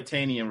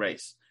Mauritanian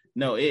race.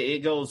 No, it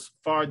goes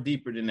far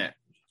deeper than that.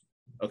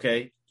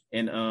 Okay.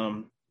 And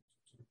let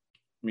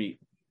me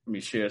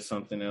share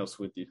something else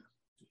with you.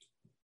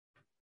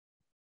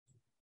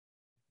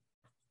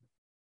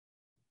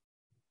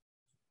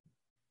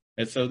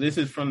 And so this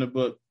is from the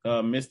book,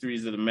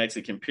 Mysteries of the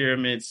Mexican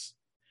Pyramids.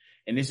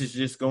 And this is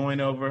just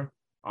going over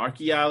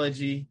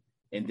archaeology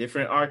and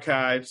different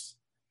archives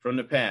from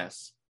the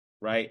past,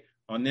 right?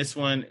 On this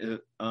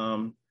one,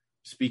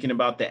 speaking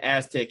about the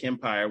Aztec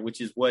Empire, which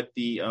is what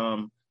the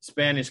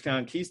Spanish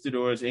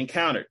conquistadors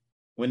encountered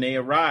when they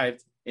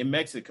arrived in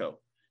Mexico.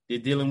 They're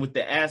dealing with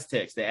the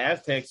Aztecs. The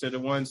Aztecs are the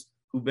ones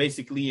who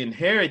basically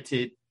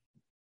inherited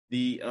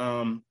the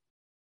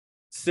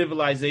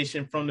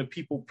civilization from the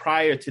people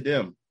prior to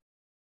them,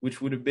 which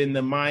would have been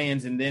the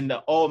Mayans and then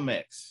the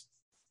Olmecs.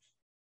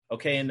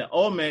 Okay, and the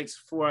Olmecs,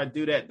 before I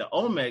do that, the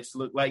Olmecs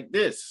look like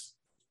this.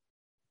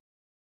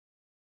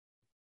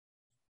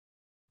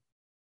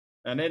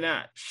 Now, they're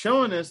not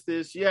showing us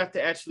this. You have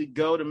to actually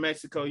go to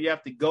Mexico. You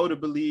have to go to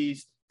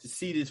Belize to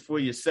see this for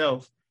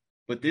yourself.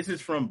 But this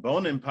is from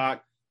Bonampak.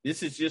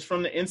 This is just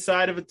from the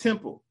inside of a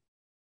temple.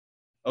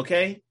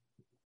 Okay?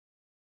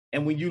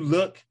 And when you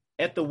look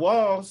at the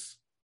walls,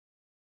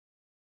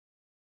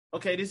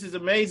 okay, this is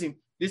amazing.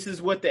 This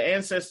is what the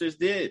ancestors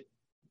did.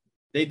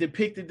 They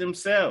depicted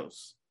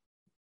themselves.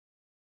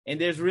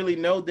 And there's really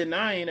no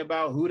denying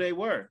about who they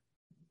were,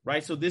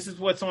 right? So this is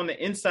what's on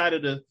the inside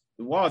of the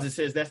walls. It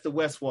says that's the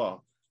west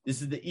wall.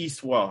 This is the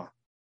east wall.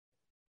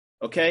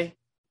 Okay?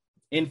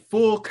 In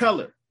full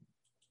color.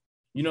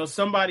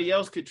 Somebody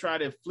else could try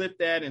to flip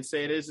that and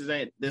say,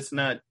 this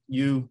not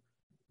you,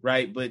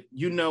 right? But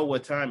you know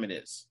what time it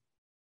is.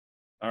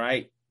 All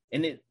right?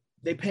 And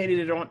they painted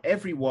it on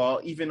every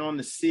wall, even on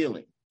the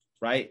ceiling,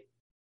 right?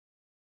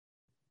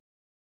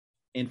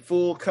 In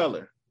full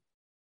color.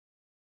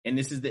 And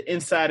this is the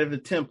inside of the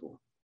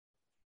temple.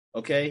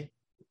 Okay?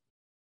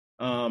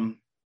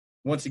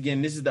 Once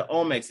again, this is the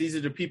Olmecs. These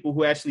are the people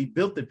who actually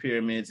built the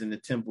pyramids and the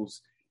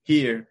temples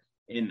here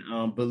in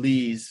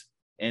Belize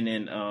and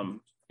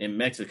in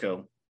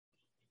Mexico.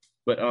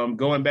 But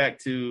going back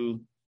to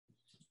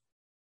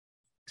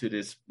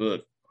this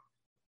book.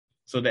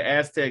 So the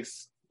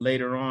Aztecs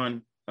later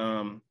on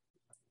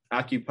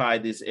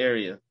occupied this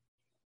area,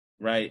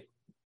 right?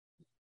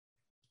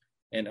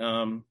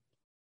 And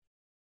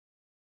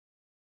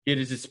it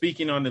is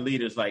speaking on the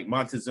leaders like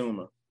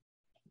Montezuma,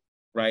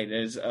 right?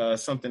 There's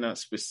something I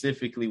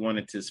specifically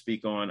wanted to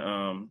speak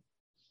on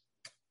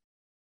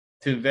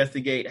to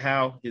investigate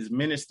how his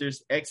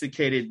ministers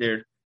executed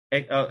their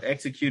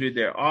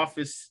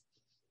office.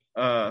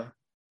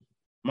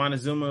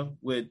 Montezuma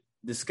would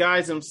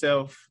disguise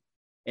himself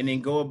and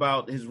then go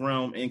about his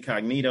realm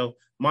incognito.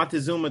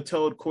 Montezuma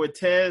told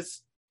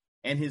Cortez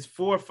and his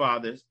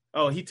forefathers,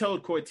 he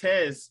told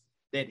Cortez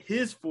that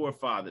his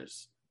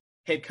forefathers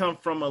had come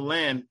from a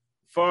land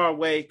far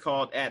away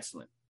called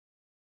Aztlan.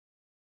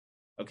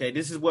 Okay,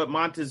 this is what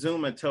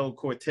Montezuma told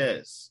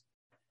Cortez.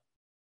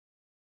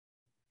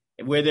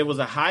 Where there was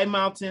a high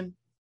mountain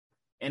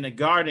and a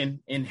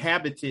garden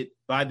inhabited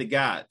by the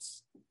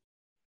gods.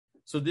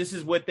 So this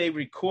is what they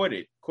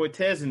recorded,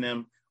 Cortez and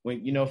them,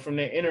 when from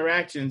their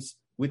interactions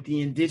with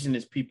the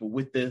indigenous people,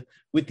 with the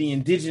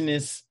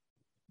indigenous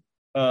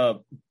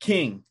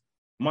king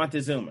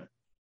Montezuma,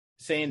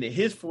 saying that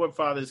his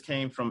forefathers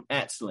came from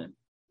Aztlan.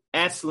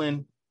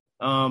 Aztlan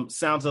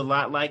sounds a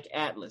lot like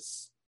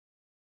Atlas.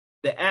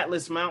 The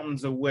Atlas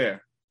Mountains are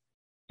where?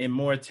 In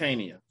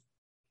Mauritania.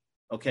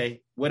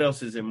 Okay, what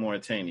else is in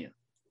Mauritania?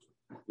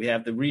 We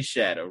have the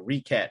Reshat or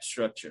Recat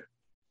structure,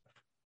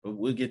 but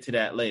we'll get to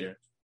that later.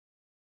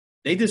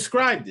 They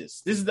describe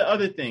this. This is the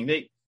other thing.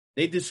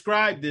 They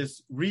describe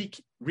this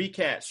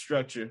Recat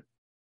structure,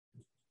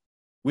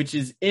 which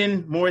is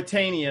in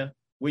Mauritania,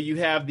 where you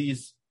have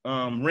these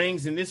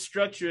rings, and this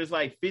structure is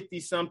like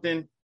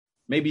 50-something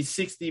maybe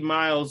 60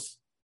 miles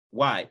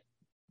wide.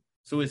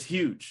 So it's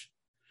huge.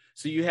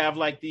 So you have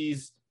like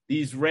these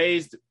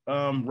raised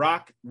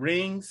rock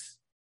rings,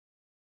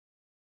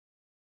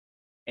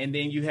 and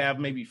then you have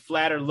maybe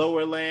flatter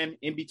lower land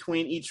in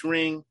between each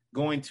ring,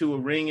 going to a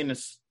ring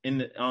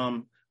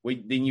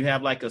then you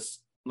have like a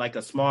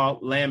small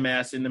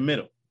landmass in the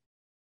middle.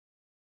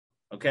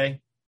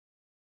 Okay,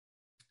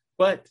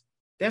 but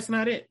that's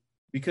not it,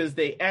 because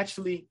they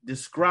actually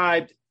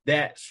described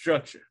that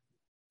structure,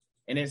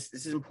 and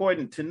it's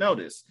important to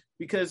notice,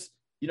 because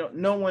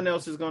no one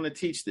else is going to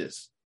teach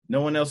this.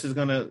 No one else is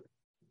going to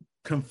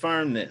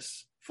confirm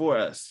this for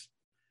us,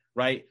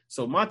 right?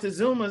 So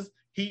Montezuma's,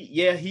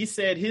 he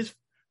said his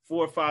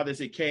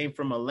forefathers, it came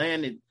from a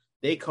land that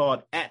they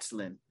called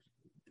Atzlin,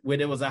 where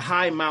there was a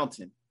high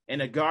mountain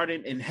and a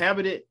garden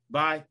inhabited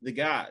by the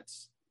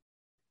gods.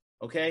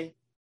 Okay?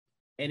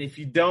 And if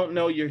you don't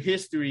know your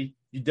history,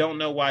 you don't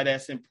know why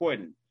that's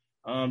important.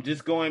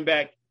 Just going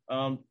back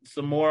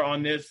some more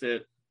on this,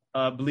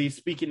 I believe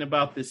speaking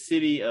about the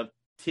city of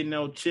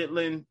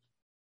Tenochtitlan,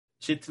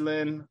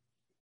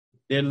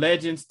 their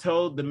legends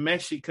told the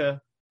Mexica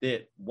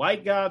that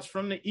white gods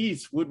from the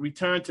east would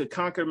return to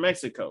conquer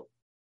Mexico,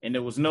 and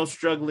there was no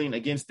struggling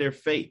against their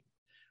fate,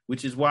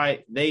 which is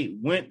why they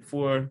went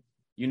for,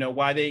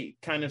 why they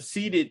kind of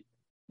ceded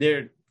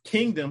their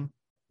kingdom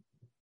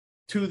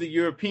to the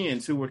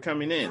Europeans who were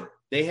coming in.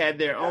 They had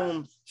their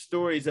own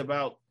stories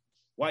about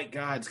white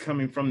gods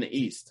coming from the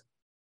east.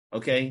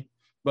 Okay.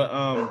 But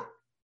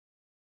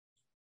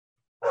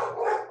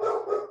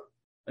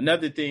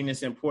another thing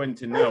that's important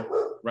to know,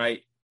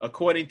 right?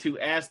 According to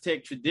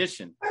Aztec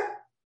tradition,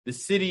 the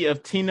city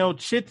of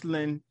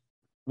Tenochtitlan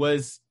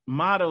was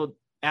modeled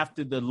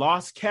after the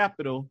lost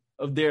capital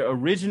of their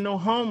original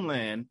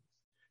homeland,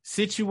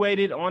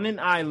 situated on an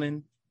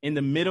island in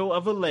the middle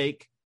of a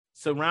lake,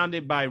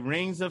 surrounded by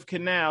rings of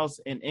canals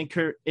and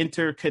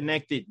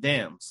interconnected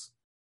dams.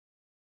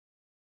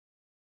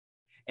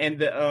 And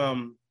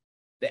the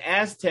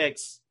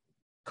Aztecs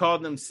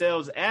called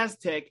themselves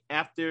Aztec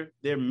after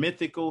their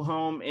mythical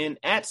home in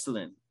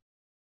Atzlin,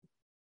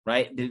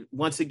 right?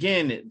 Once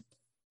again,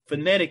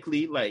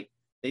 phonetically, like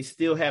they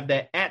still have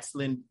that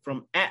Atzlin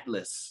from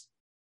Atlas,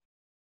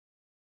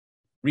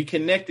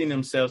 reconnecting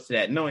themselves to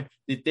that, knowing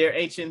that their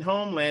ancient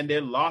homeland,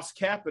 their lost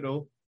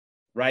capital,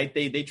 right?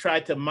 They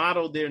tried to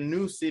model their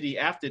new city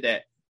after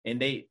that, and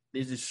they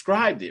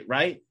described it,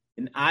 right?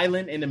 An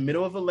island in the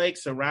middle of a lake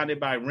surrounded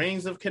by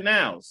rings of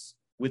canals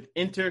with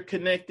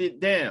interconnected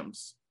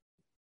dams.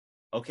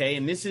 Okay,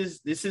 and this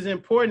is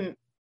important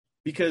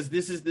because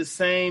this is the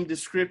same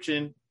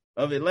description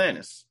of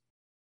Atlantis.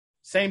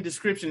 Same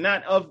description,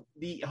 not of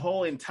the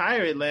whole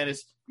entire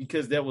Atlantis,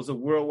 because that was a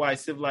worldwide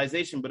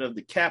civilization, but of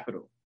the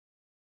capital.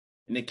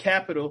 In the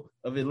capital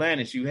of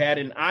Atlantis, you had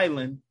an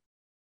island,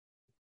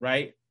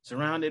 right,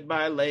 surrounded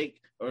by a lake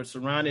or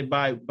surrounded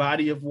by a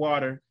body of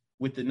water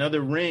with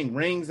another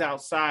rings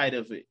outside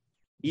of it.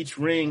 Each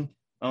ring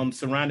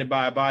surrounded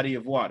by a body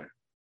of water,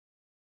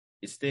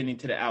 extending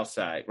to the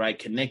outside, right,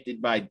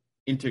 connected by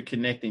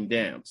interconnecting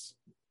dams.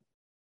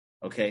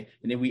 Okay,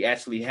 and then we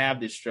actually have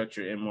this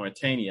structure in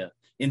Mauritania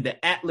in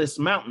the Atlas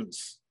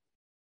Mountains.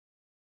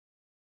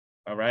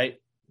 All right,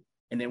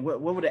 and then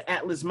what were the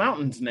Atlas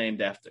Mountains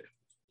named after?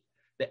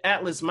 The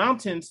Atlas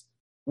Mountains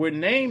were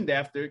named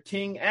after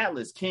King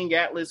Atlas. King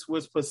Atlas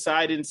was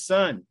Poseidon's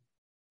son,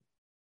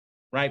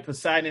 right?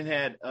 Poseidon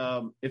had,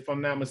 if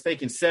I'm not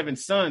mistaken, 7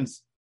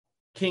 sons.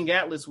 King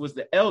Atlas was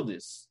the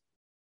eldest.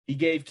 He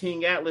gave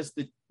King Atlas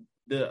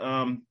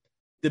the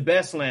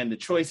best land, the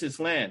choicest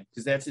land,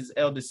 because that's his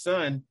eldest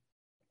son.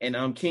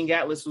 And King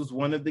Atlas was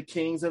one of the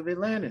kings of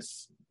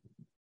Atlantis,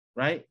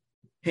 right?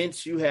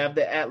 Hence, you have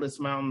the Atlas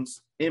Mountains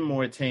in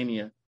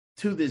Mauritania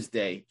to this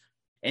day.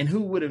 And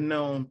who would have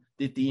known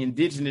that the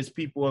indigenous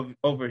people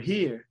over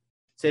here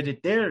said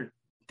that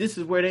this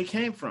is where they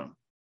came from,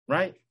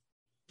 right?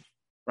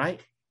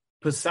 Right?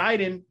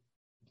 Poseidon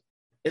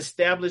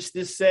established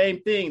this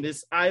same thing,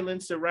 this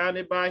island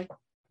surrounded by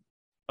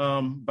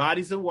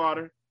bodies of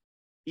water,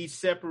 each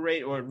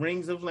separate, or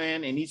rings of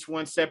land, and each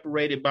one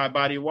separated by a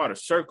body of water,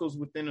 circles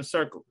within a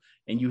circle.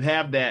 And you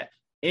have that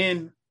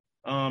in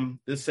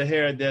the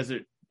Sahara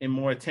Desert in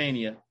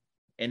Mauritania,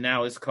 and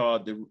now it's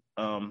called the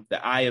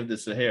Eye of the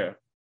Sahara,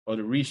 or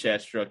the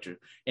Rishat structure.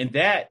 And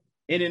that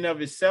in and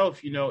of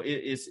itself,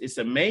 it's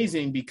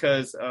amazing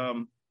because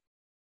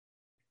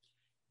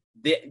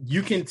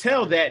you can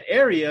tell that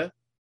area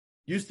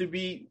used to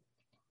be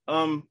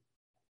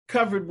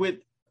covered with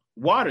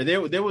water.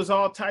 There was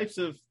all types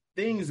of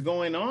things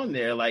going on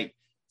there. Like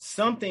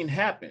something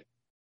happened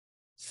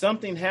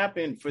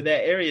for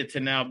that area to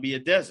now be a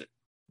desert.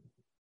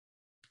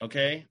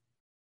 Okay.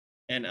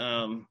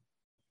 And,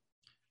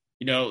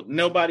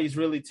 nobody's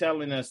really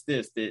telling us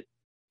that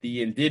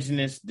the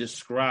indigenous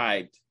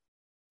described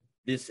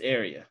this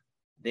area.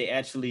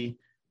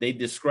 They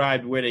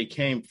described where they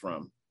came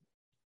from,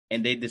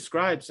 and they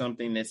described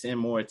something that's in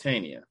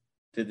Mauritania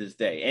to this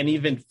day, and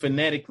even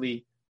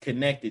phonetically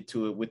connected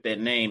to it with that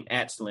name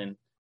Atzlin,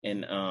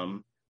 and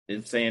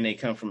they're saying they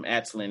come from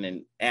Atzlin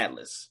and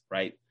Atlas,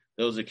 right?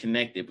 those are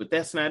connected, but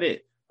that's not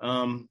it.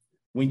 When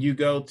you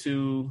go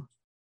to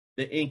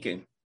the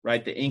Incan,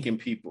 right, the Incan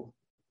people,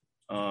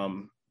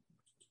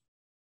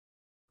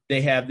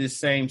 they have this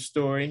same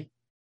story.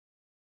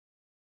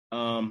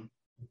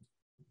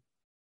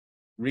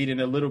 Reading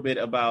a little bit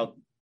about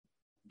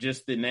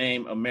just the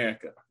name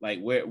America, like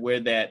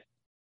where that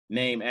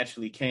name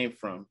actually came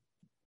from.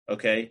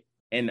 Okay.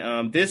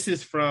 And this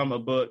is from a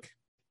book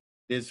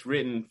that's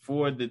written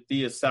for the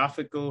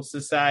Theosophical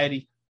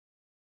Society.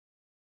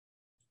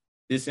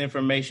 This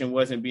information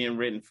wasn't being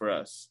written for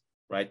us,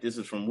 right? This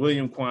is from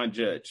William Quan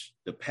Judge,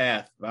 The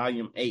Path,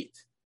 Volume 8.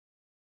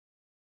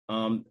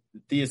 The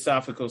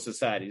Theosophical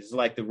Society. It's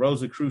like the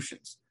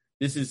Rosicrucians.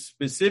 This is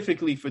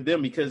specifically for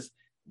them because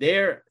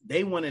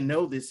they want to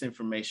know this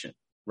information,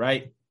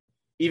 right?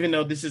 Even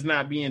though this is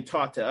not being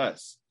taught to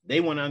us, they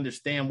want to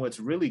understand what's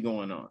really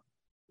going on.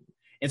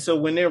 And so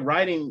when they're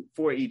writing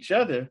for each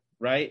other,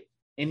 right?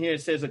 And here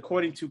it says,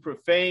 according to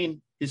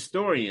profane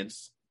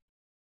historians,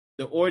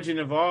 the origin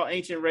of all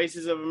ancient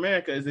races of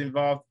America is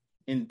involved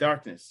in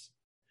darkness,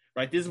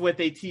 right? This is what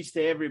they teach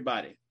to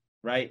everybody,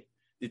 right?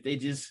 That they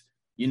just,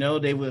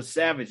 they were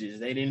savages.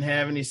 They didn't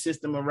have any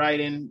system of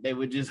writing. They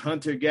were just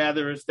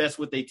hunter-gatherers. That's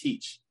what they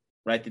teach,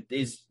 right? That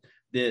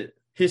the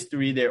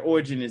history, their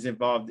origin is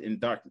involved in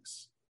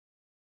darkness.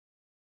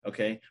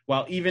 Okay.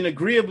 While even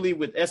agreeably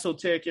with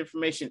esoteric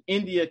information,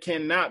 India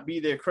cannot be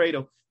their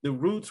cradle. The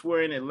roots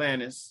were in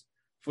Atlantis,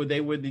 for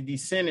they were the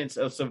descendants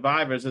of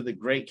survivors of the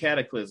great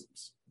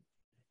cataclysms.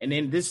 And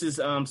then this is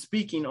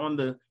speaking on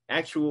the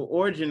actual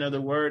origin of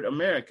the word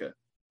America,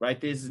 right?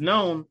 This is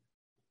known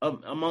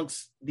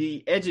amongst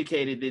the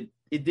educated that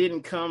it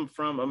didn't come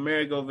from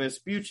Amerigo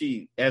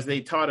Vespucci as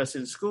they taught us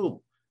in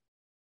school,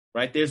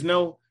 right? There's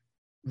no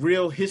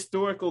real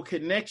historical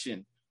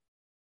connection,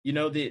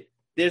 that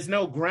there's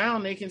no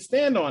ground they can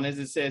stand on, as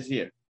it says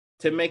here,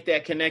 to make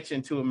that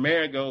connection to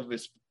Amerigo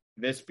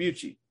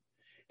Vespucci.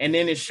 And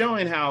then it's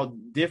showing how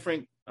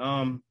different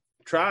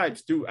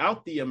tribes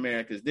throughout the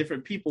Americas,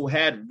 different people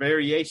had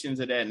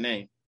variations of that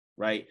name,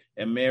 right?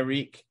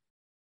 Americ,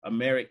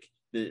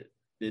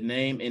 the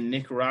name in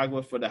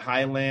Nicaragua for the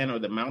highland or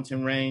the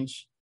mountain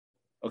range.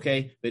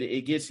 Okay, but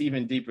it gets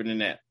even deeper than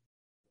that.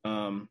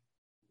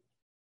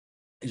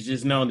 It's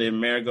just known that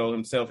Amerigo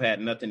himself had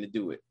nothing to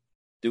do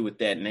with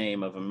that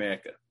name of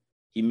America.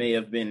 He may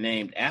have been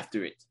named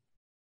after it,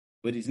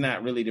 but he's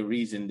not really the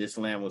reason this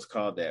land was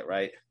called that,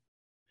 right?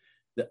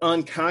 The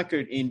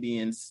unconquered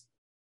Indians,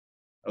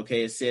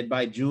 okay, it's said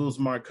by Jules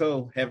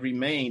Marceau, have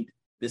remained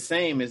the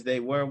same as they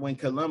were when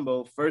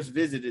Colombo first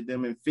visited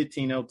them in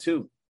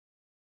 1502.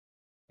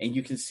 And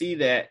you can see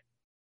that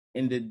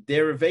in the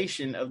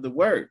derivation of the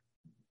word,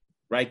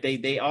 right?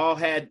 They all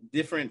had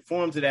different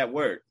forms of that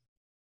word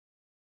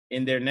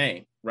in their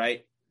name,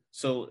 right?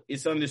 So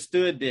it's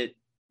understood that,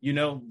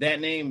 that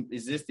name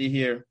existed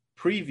here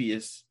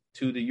previous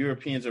to the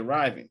Europeans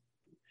arriving.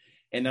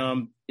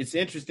 And it's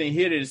interesting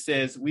here that it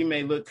says, we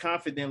may look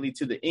confidently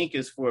to the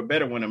Incas for a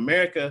better one.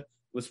 America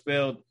was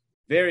spelled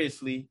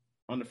variously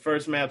on the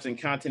first maps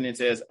and continents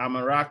as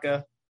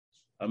Amaraca,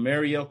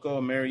 Amerioco,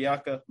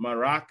 Ameriaca,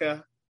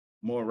 Maraca,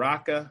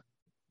 Moraca,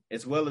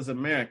 as well as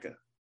America.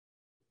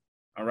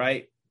 All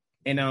right.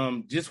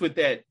 And just with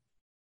that,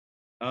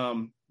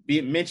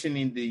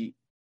 mentioning the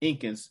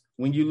Incans,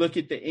 when you look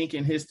at the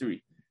Incan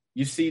history,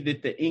 you see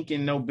that the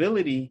Incan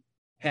nobility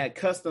had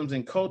customs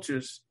and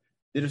cultures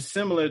that are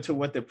similar to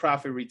what the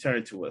prophet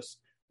returned to us,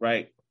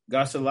 right?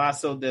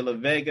 Garcilaso de la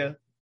Vega,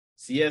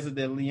 Cieza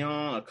de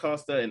Leon,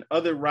 Acosta, and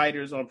other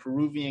writers on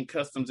Peruvian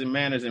customs and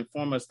manners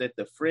inform us that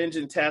the fringe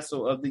and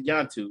tassel of the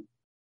Yantu,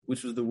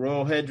 which was the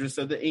royal headdress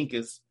of the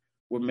Incas,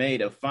 were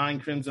made of fine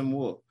crimson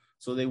wool.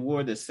 So they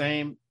wore the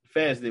same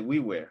fez that we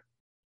wear,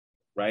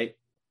 right?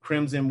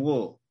 Crimson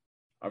wool.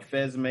 Our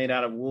fez made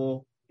out of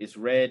wool. It's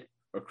red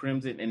or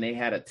crimson, and they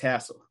had a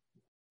tassel.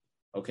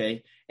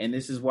 Okay. And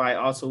this is why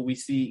also we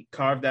see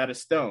carved out of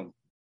stone.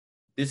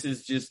 This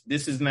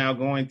is now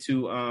going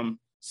to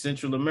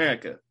Central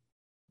America.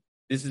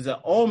 This is an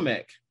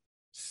Olmec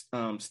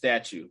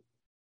statue,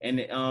 and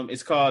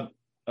it's called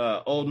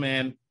Old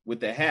Man with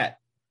the Hat.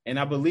 And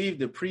I believe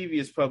the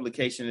previous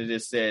publication it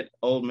just said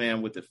Old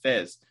Man with the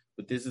Fez,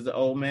 but this is the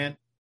old man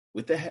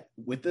with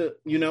the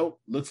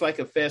looks like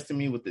a fez to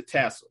me with the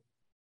tassel,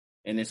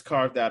 and it's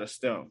carved out of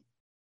stone.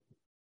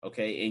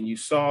 Okay. And you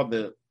saw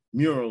the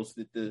murals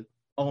that the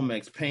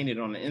Olmecs painted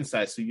on the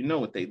inside, so you know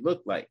what they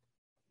look like.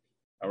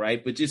 All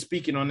right. But just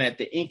speaking on that,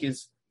 the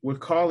Incas were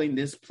calling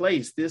this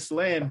place, this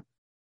land,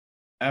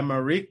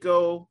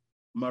 Americo,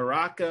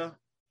 Maraca,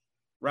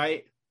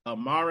 right?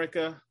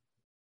 Amarica,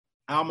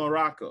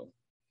 Almaraco.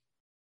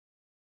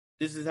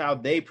 This is how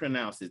they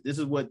pronounced it. This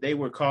is what they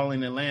were calling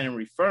the land and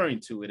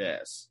referring to it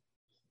as.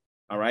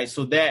 All right.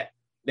 So that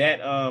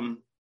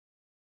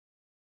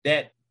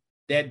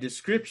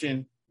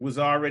description was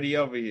already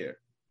over here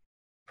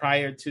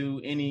prior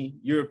to any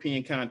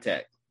European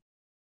contact.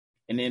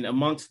 And then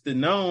amongst the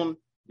known,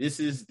 this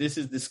is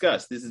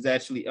discussed. This is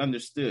actually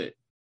understood.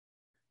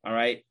 All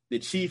right. The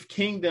chief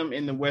kingdom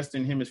in the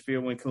Western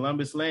Hemisphere when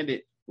Columbus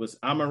landed was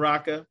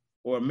Amaraca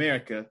or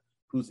America,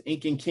 whose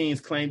Incan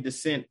kings claimed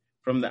descent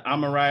from the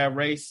Aymara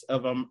race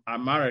of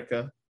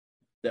America,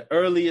 the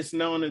earliest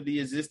known of the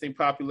existing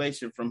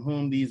population from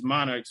whom these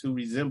monarchs who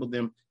resembled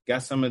them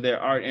got some of their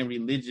art and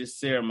religious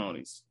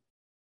ceremonies,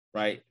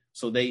 right?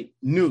 So they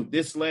knew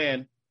this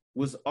land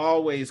was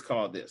always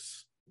called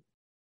this,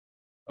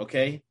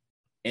 okay?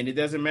 And it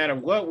doesn't matter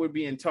what we're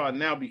being taught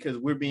now because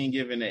we're being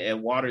given a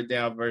watered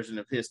down version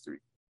of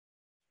history,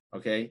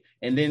 okay?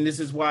 And then this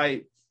is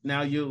why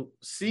now you'll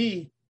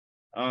see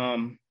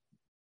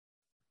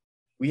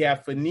we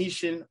have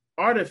Phoenician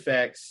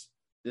artifacts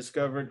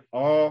discovered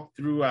all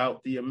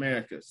throughout the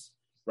Americas,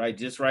 right?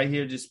 Just right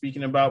here, just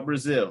speaking about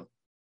Brazil.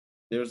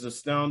 There's a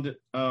stone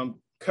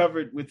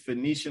covered with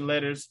Phoenician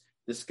letters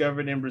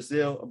discovered in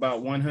Brazil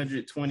about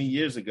 120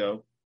 years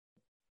ago.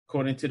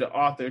 According to the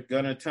author,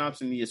 Gunnar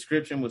Thompson, the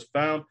inscription was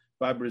found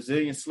by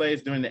Brazilian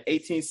slaves during the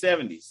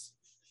 1870s,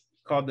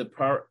 called the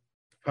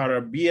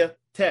Paraíba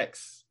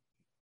text.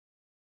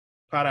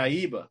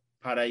 Paraíba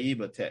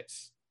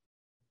text.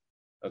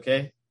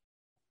 Okay?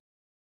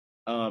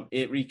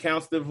 It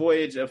recounts the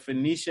voyage of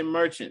Phoenician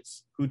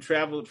merchants who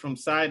traveled from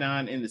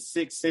Sidon in the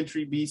 6th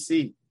century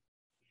BC.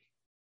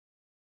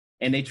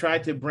 And they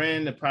tried to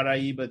brand the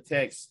Paraíba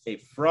text a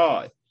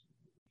fraud.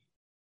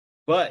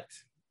 But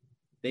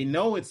they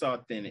know it's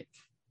authentic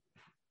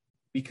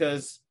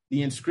because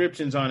the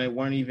inscriptions on it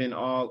weren't even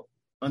all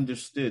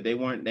understood. They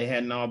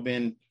hadn't all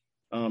been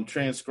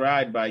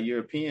transcribed by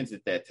Europeans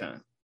at that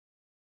time,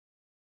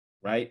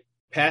 right?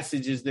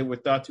 Passages that were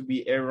thought to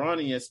be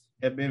erroneous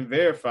have been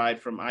verified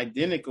from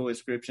identical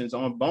inscriptions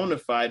on bona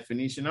fide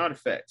Phoenician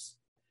artifacts.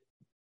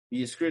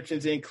 The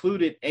inscriptions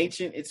included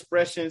ancient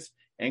expressions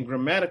and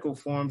grammatical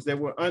forms that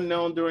were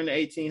unknown during the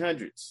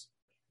 1800s.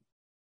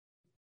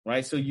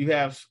 Right, so you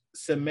have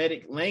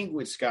Semitic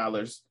language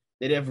scholars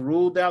that have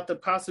ruled out the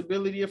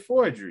possibility of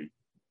forgery.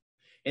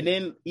 And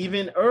then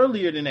even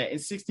earlier than that, in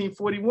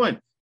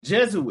 1641,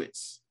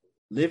 Jesuits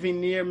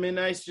living near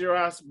Minas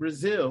Gerais,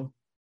 Brazil,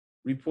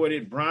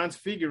 reported bronze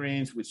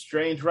figurines with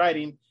strange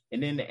writing,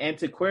 and then the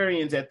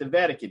antiquarians at the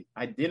Vatican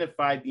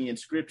identified the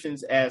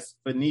inscriptions as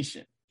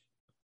Phoenician.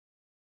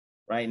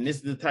 Right, and this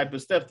is the type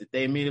of stuff that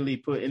they immediately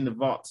put in the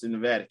vaults in the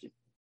Vatican.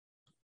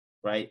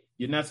 Right?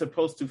 You're not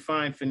supposed to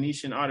find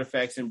Phoenician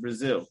artifacts in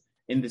Brazil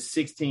in the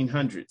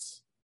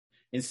 1600s.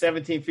 In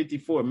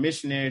 1754,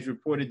 missionaries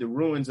reported the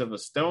ruins of a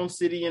stone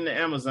city in the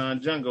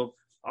Amazon jungle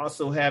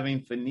also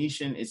having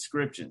Phoenician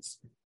inscriptions.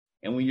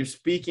 And when you're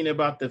speaking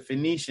about the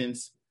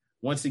Phoenicians,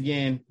 once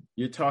again,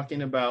 you're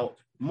talking about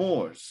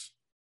Moors.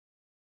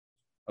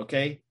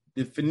 Okay?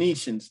 The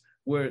Phoenicians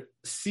were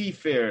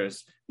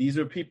seafarers. These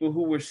are people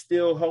who were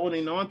still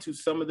holding on to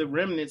some of the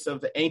remnants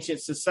of the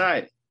ancient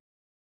society.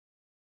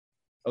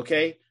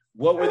 Okay,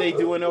 what were they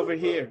doing over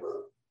here?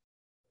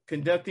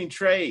 Conducting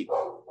trade,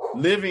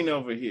 living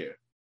over here,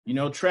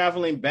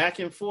 traveling back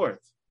and forth.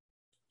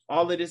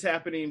 All of this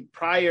happening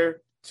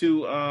prior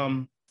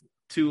to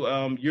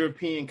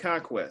European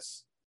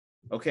conquest.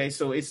 Okay,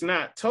 so it's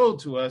not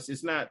told to us,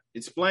 it's not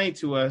explained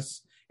to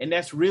us, and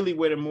that's really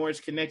where the Moorish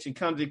connection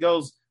comes. It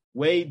goes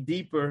way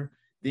deeper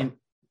than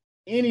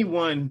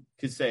anyone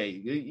could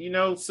say.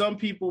 Some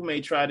people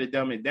may try to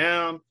dumb it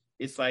down.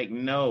 It's like,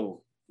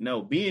 no,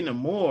 being a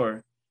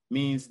Moor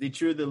means that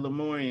you're the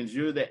Lemurians,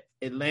 you're the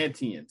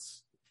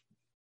Atlanteans.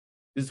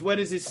 What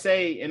does it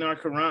say in our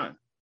Quran,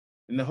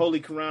 in the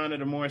Holy Quran of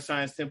the Moorish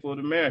Science Temple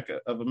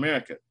of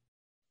America?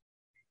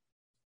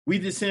 We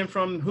descend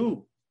from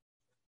who?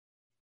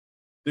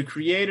 The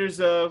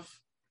creators of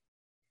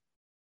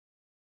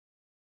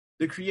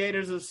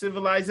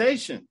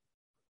civilization.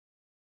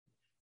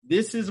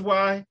 This is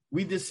why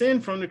we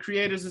descend from the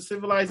creators of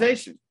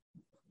civilization,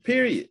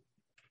 period.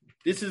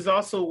 This is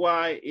also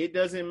why it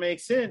doesn't make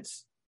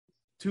sense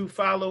to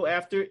follow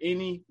after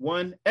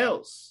anyone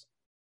else,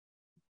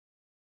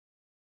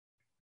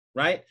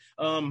 right?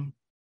 In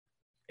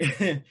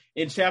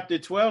chapter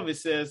 12, it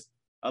says,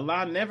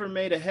 Allah never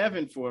made a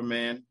heaven for a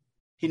man.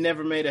 He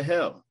never made a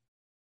hell.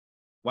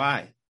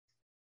 Why?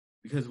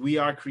 Because we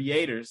are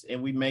creators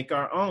and we make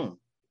our own.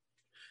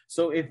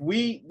 So if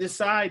we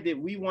decide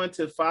that we want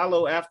to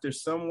follow after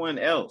someone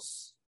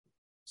else,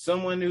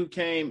 someone who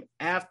came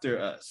after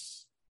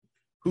us,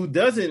 who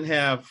doesn't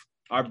have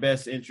our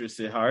best interests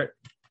at heart,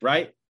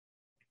 right?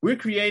 We're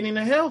creating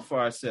a hell for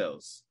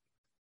ourselves.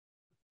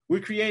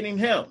 We're creating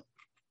hell.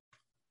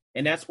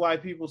 And that's why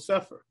people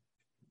suffer.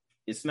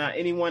 It's not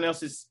anyone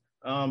else's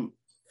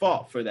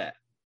fault for that,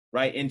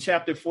 right? In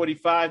chapter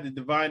 45, the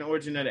divine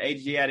origin of the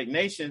Asiatic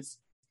nations,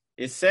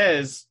 it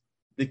says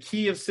the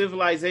key of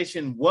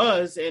civilization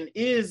was and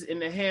is in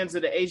the hands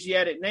of the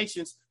Asiatic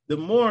nations, the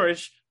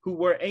Moorish, who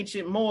were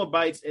ancient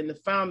Moabites and the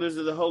founders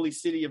of the holy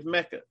city of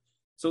Mecca.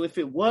 So if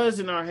it was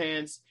in our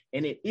hands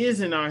and it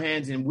is in our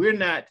hands and we're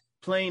not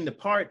playing the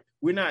part,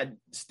 we're not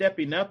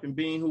stepping up and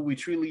being who we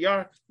truly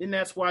are, then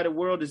that's why the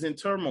world is in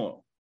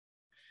turmoil.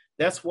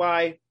 That's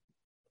why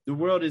the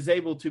world is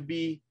able to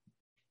be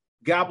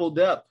gobbled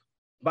up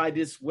by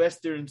this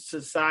Western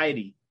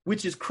society,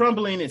 which is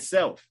crumbling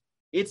itself.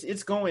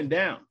 It's going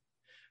down,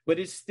 but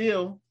it's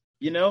still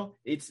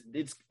its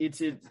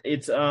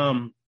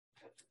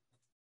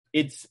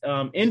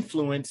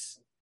influence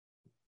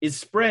is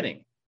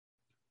spreading.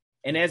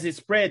 And as it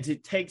spreads,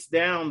 it takes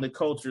down the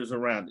cultures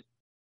around it,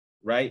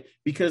 right?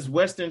 Because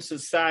Western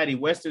society,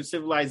 Western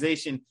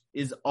civilization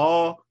is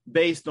all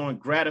based on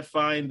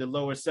gratifying the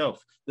lower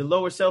self. The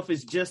lower self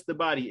is just the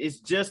body. It's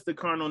just the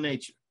carnal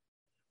nature.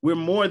 We're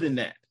more than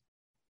that,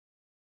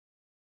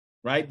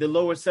 right? The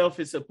lower self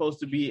is supposed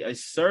to be a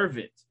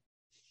servant,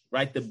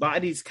 right? The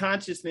body's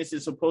consciousness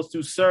is supposed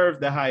to serve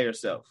the higher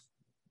self.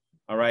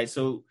 All right.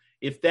 So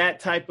if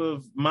that type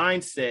of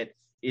mindset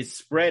is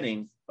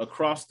spreading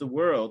across the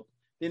world,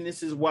 then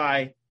this is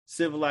why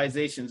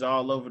civilizations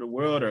all over the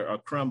world are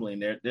crumbling.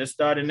 They're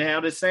starting to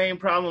have the same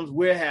problems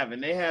we're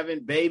having. They're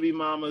having baby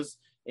mamas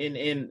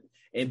and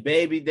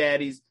baby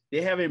daddies.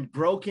 They're having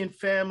broken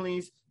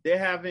families. They're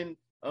having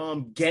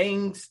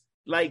gangs.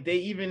 Like they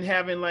even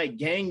having like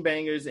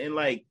gangbangers in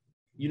like,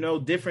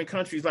 different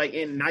countries, like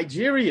in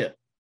Nigeria.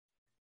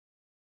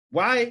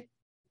 Why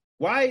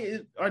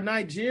are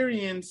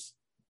Nigerians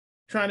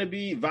trying to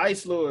be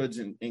vice lords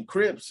and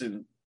Crips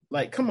and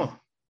like, come on.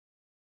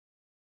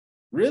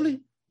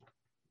 Really?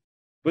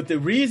 But the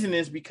reason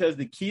is because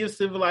the key of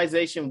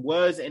civilization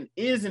was and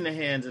is in the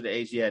hands of the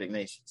Asiatic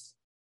nations,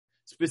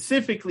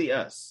 specifically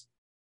us.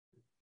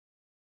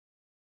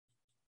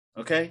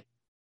 Okay?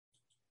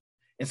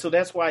 And so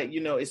that's why,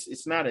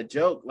 it's not a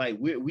joke. Like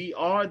we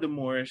are the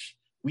Moorish,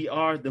 we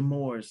are the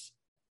Moors,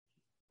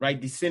 right?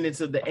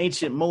 Descendants of the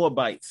ancient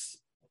Moabites.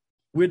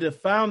 We're the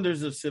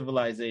founders of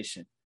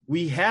civilization.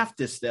 We have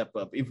to step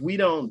up. If we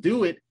don't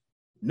do it,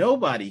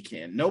 nobody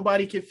can.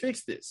 Nobody can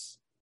fix this.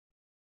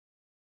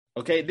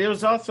 Okay,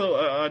 there's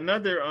also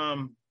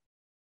another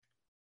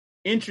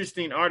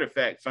interesting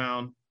artifact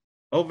found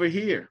over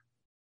here.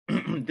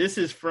 This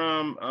is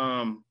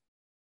from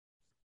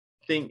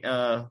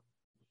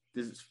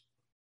this is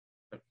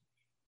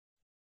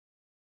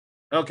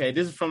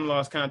from the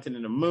Lost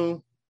Continent of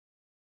Mu.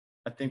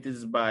 I think this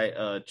is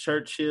by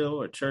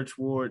Churchill or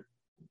Churchward.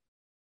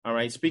 All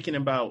right, speaking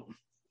about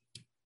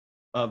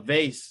a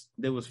vase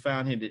that was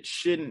found here that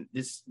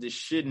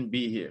shouldn't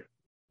be here.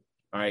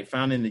 All right,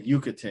 found in the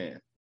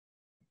Yucatan.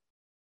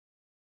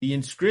 The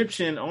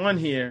inscription on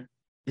here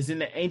is in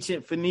the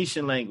ancient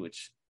Phoenician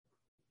language,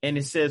 and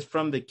it says,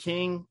 "From the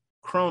King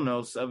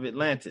Kronos of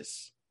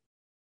Atlantis."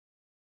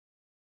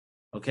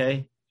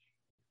 Okay?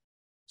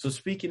 So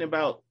speaking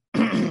about,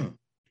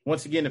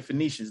 once again, the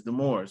Phoenicians, the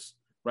Moors,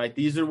 right?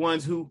 These are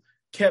ones who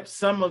kept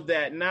some of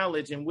that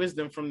knowledge and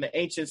wisdom from the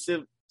ancient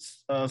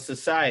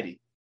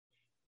society.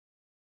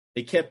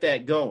 They kept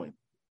that going,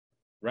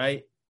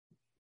 right?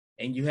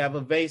 And you have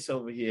a vase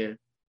over here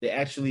that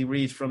actually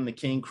reads, "From the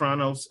King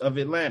Kronos of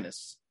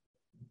Atlantis."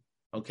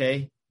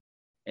 Okay,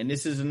 and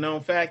this is a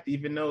known fact,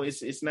 even though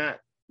it's not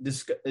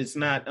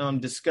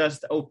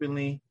discussed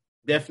openly,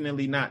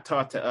 definitely not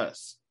taught to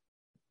us.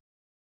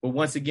 But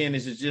once again,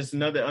 this is just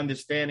another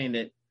understanding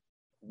that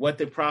what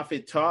the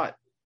prophet taught,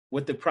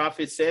 what the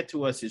prophet said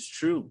to us is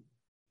true.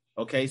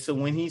 Okay, so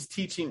when he's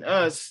teaching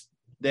us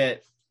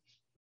that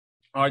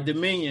our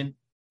dominion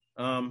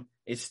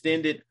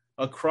extended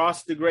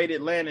across the great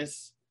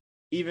Atlantis,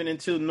 even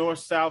into North,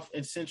 South,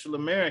 and Central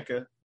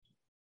America,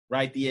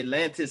 right? The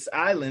Atlantis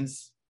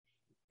Islands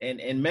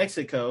and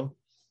Mexico,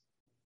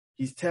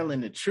 he's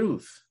telling the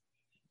truth.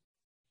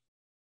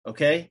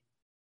 Okay?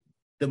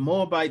 The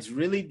Moabites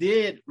really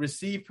did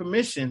receive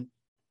permission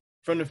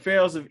from the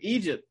pharaohs of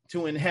Egypt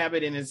to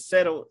inhabit and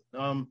settle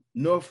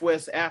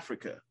Northwest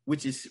Africa,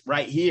 which is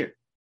right here,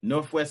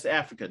 Northwest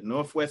Africa,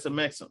 Northwest of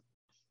Mexico.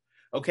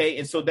 Okay,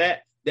 and so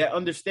that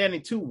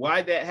understanding too,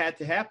 why that had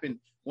to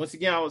happen. Once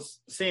again, I was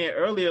saying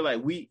earlier,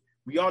 like we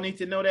all need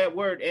to know that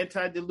word,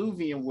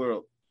 antediluvian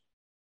world,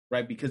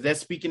 right? Because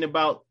that's speaking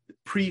about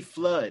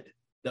pre-flood,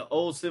 the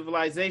old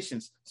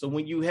civilizations. So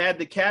when you had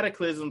the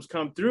cataclysms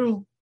come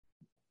through,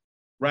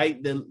 right,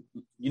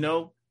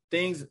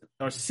 things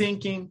are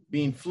sinking,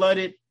 being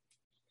flooded,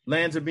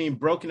 lands are being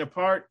broken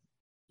apart.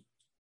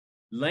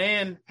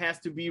 Land has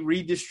to be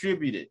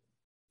redistributed.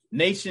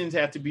 Nations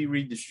have to be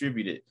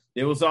redistributed.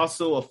 There was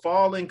also a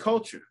fall in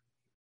culture,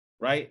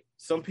 right?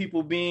 Some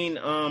people being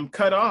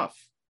cut off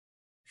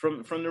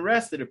from the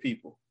rest of the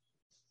people,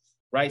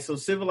 right? So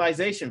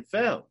civilization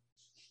fell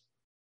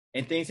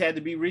and things had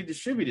to be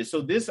redistributed.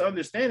 So this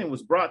understanding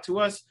was brought to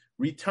us,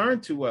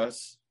 returned to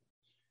us,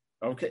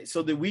 okay,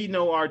 so that we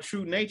know our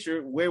true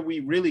nature, where we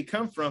really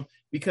come from,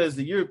 because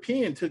the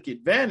European took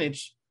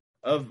advantage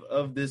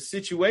of the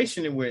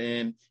situation that we're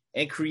in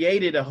and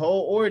created a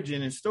whole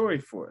origin and story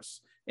for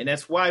us. And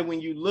that's why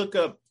when you look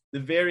up the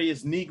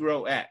various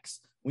Negro Acts,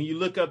 when you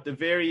look up the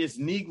various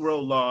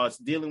Negro laws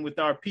dealing with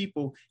our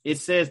people, it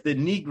says the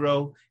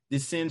Negro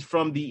descends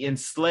from the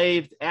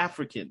enslaved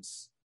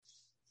Africans.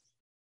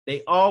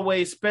 They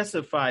always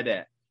specify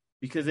that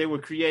because they were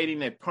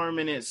creating a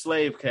permanent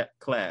slave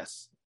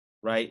class,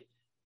 right?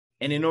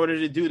 And in order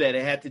to do that,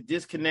 it had to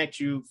disconnect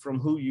you from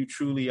who you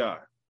truly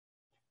are.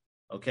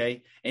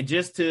 Okay. And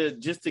just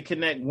to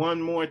connect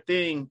one more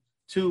thing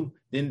too,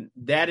 then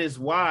that is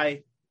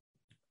why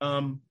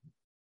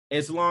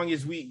as long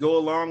as we go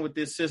along with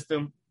this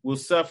system, we'll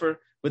suffer.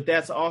 But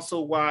that's also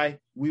why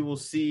we will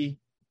see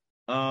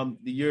the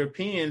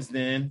Europeans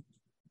then,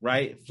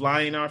 right,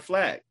 flying our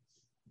flag.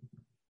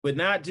 But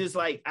not just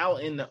like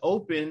out in the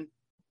open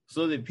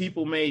so that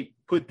people may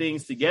put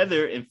things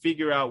together and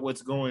figure out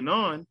what's going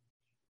on,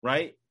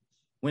 right?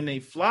 When they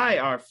fly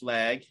our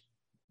flag,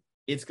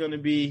 it's going to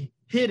be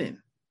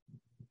hidden.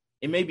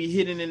 It may be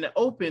hidden in the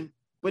open,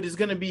 but it's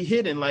going to be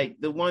hidden, like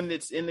the one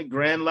that's in the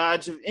Grand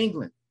Lodge of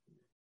England,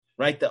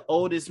 right? The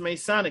oldest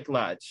Masonic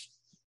lodge.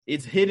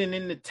 It's hidden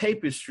in the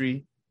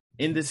tapestry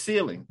in the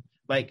ceiling.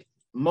 Like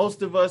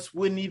most of us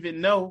wouldn't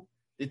even know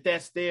that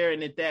that's there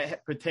and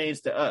that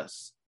pertains to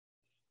us.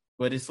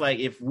 But it's like,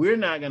 if we're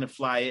not going to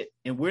fly it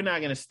and we're not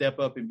going to step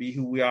up and be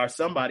who we are,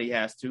 somebody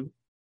has to.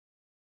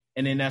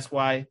 And then that's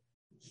why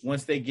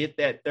once they get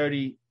that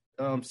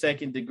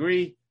 32nd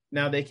degree,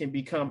 now they can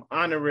become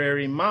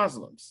honorary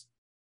Muslims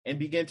and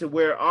begin to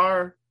wear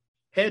our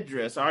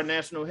headdress, our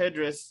national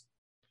headdress,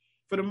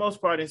 for the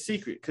most part in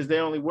secret, because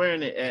they're only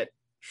wearing it at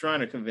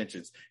Shriner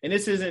conventions. And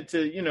this isn't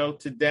to,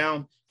 to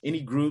down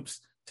any groups,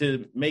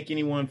 to make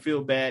anyone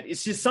feel bad.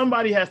 It's just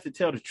somebody has to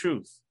tell the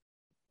truth.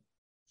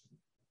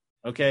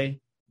 Okay?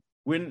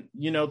 When,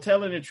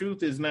 telling the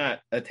truth is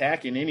not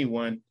attacking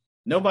anyone.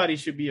 Nobody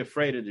should be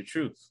afraid of the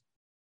truth.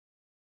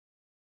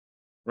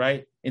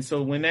 Right? And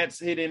so when that's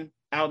hidden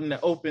out in the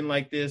open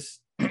like this,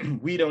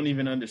 we don't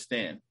even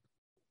understand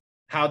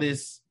how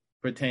this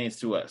pertains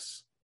to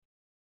us.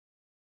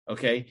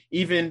 Okay?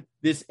 Even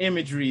this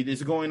imagery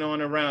that's going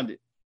on around it,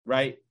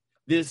 right?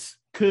 This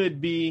could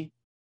be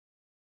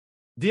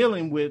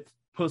dealing with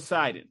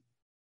Poseidon.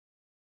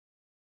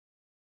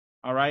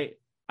 All right?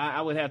 I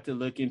would have to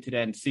look into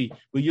that and see.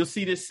 But you'll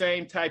see the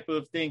same type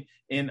of thing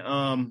in,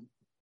 I'm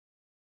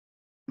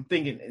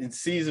thinking in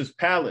Caesar's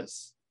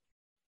Palace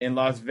in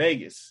Las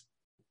Vegas.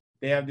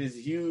 They have this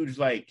huge,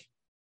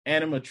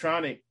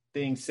 animatronic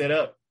thing set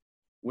up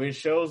where it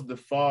shows the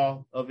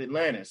fall of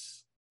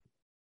Atlantis.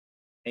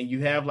 And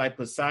you have,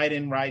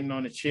 Poseidon riding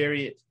on a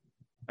chariot,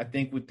 I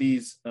think with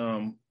these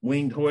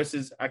winged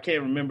horses. I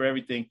can't remember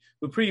everything.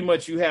 But pretty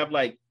much you have,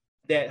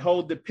 that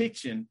whole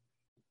depiction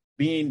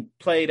being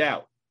played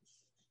out.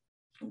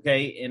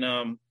 Okay,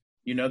 and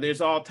there's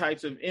all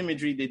types of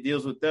imagery that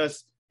deals with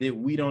us that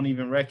we don't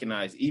even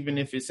recognize, even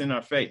if it's in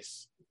our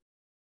face.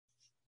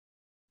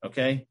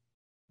 Okay,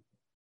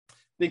 I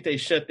think they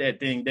shut that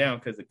thing down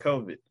because of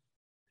COVID,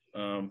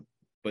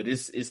 but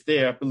it's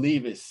there. I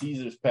believe it's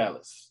Caesar's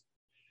Palace.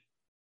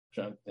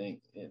 I'm trying to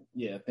think,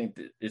 yeah, I think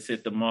that it's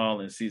at the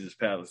mall in Caesar's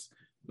Palace,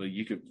 but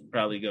you could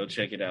probably go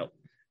check it out.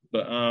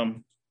 But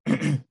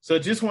so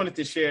just wanted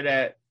to share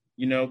that.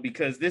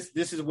 Because this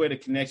is where the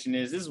connection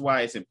is. This is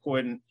why it's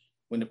important.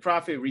 When the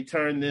prophet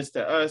returned this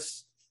to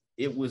us,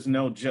 it was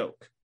no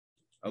joke.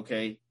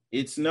 Okay.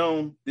 It's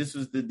known. This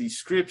was the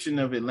description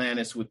of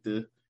Atlantis with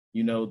the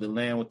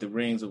land with the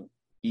rings of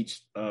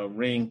each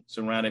ring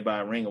surrounded by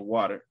a ring of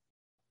water.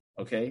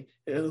 Okay.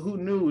 Who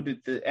knew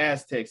that the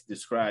Aztecs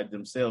described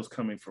themselves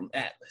coming from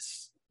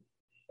Atlas?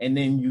 And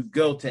then you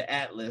go to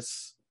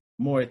Atlas,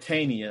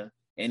 Mauritania,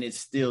 and it's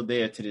still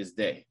there to this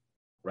day.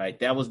 Right.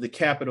 That was the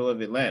capital of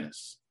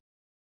Atlantis.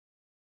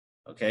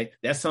 Okay,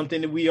 that's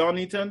something that we all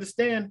need to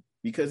understand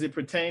because it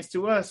pertains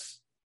to us.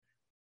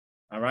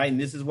 All right, and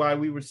this is why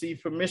we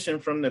received permission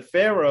from the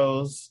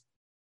pharaohs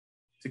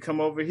to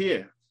come over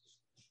here,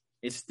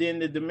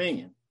 extend the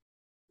dominion.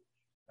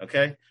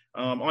 Okay,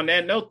 on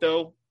that note,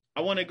 though,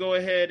 I want to go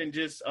ahead and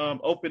just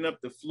open up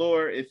the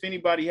floor. If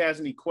anybody has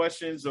any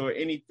questions or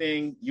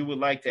anything you would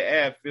like to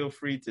add, feel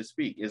free to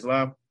speak.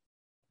 Islam,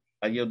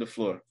 I yield the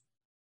floor.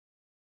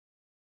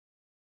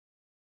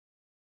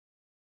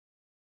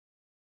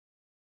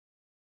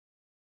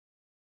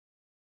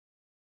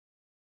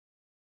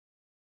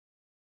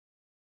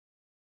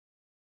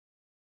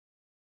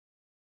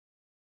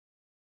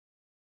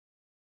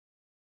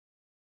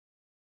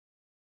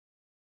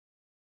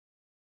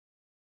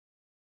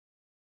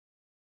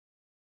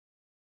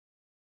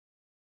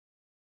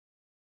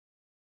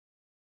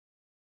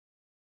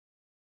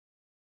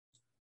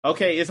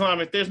 Okay,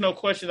 Islam, if there's no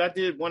questions, I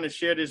did want to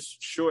share this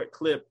short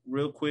clip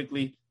real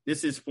quickly.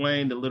 This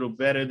explained a little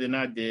better than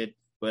I did,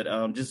 but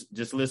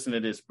just listen to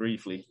this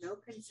briefly. No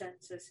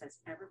consensus has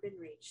ever been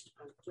reached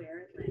on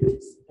where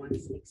Atlantis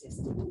once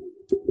existed.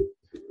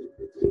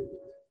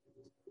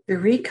 The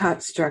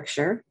Riqat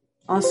structure,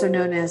 also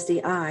known as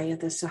the Eye of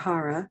the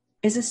Sahara,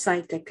 is a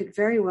site that could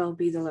very well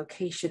be the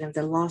location of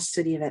the lost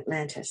city of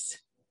Atlantis.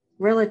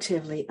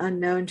 Relatively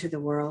unknown to the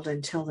world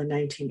until the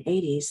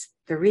 1980s,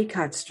 the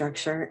Riqat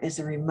structure is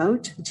a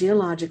remote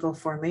geological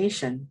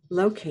formation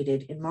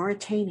located in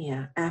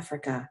Mauritania,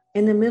 Africa,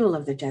 in the middle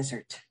of the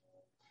desert.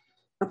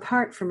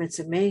 Apart from its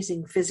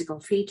amazing physical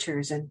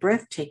features and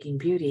breathtaking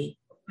beauty,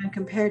 when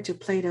compared to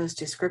Plato's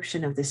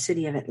description of the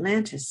city of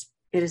Atlantis,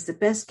 it is the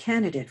best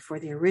candidate for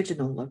the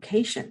original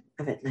location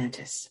of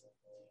Atlantis.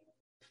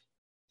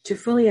 To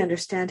fully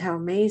understand how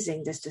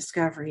amazing this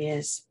discovery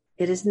is,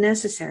 it is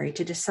necessary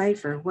to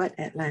decipher what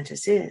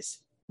Atlantis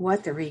is,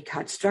 what the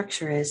Riqat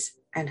structure is,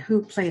 and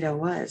who Plato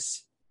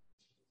was.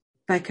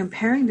 By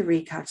comparing the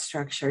recot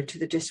structure to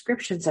the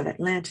descriptions of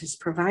Atlantis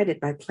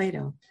provided by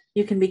Plato,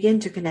 you can begin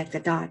to connect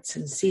the dots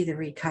and see the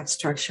recot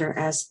structure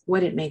as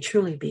what it may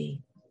truly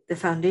be, the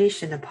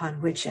foundation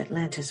upon which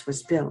Atlantis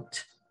was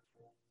built.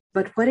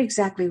 But what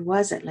exactly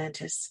was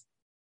Atlantis?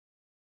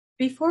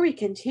 Before we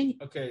continue...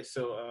 Okay,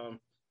 so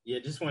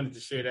just wanted to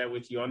share that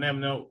with you. On that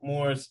note,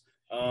 Morris,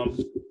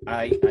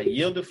 I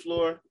yield the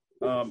floor.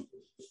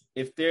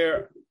 If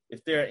there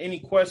are any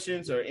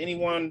questions or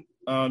anyone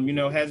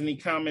has any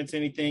comments,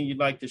 anything you'd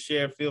like to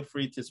share, feel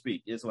free to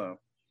speak. Islam.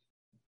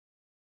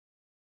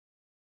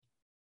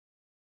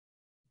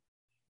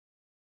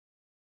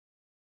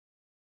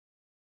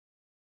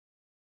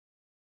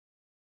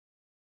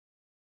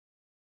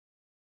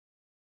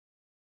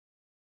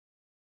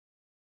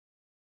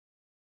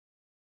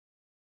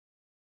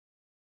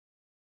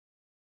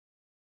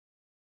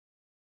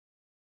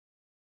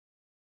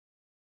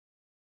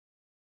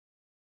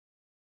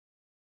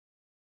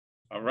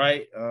 All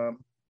right.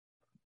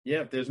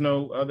 If there's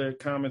no other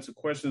comments or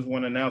questions,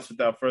 want to announce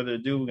without further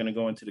ado, we're going to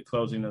go into the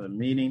closing of the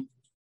meeting.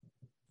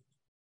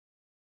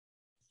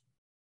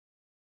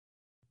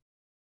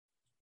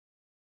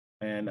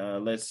 And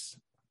let's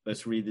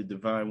read the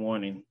divine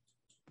warning.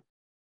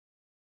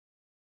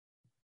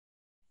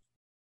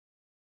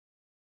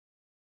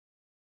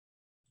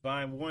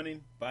 Divine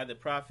warning by the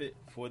prophet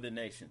for the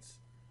nations.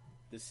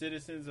 The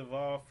citizens of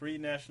all free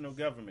national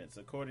governments,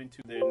 according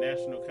to their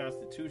national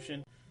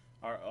constitution,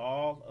 are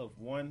all of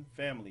one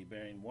family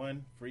bearing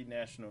one free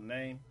national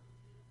name.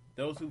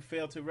 Those who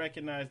fail to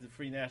recognize the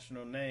free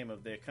national name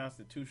of their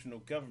constitutional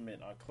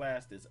government are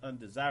classed as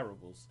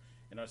undesirables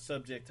and are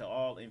subject to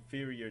all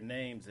inferior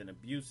names and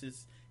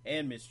abuses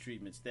and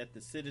mistreatments that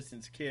the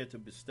citizens care to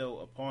bestow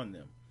upon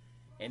them.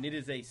 And it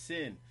is a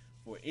sin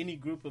for any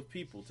group of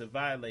people to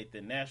violate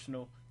the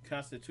national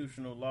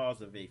constitutional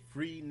laws of a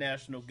free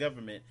national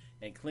government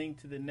and cling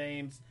to the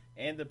names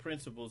and the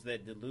principles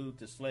that delude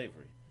to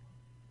slavery.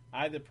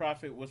 I, the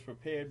prophet, was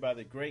prepared by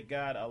the great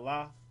God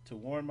Allah to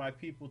warn my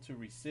people to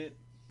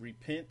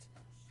repent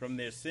from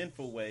their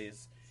sinful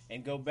ways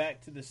and go back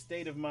to the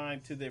state of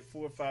mind to their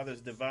forefathers'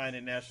 divine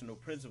and national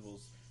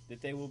principles, that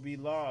they will be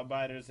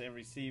law-abiders and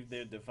receive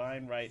their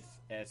divine rights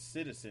as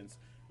citizens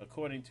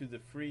according to the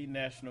free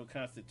national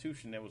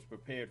constitution that was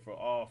prepared for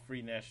all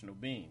free national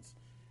beings.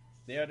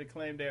 They are to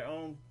claim their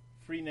own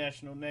free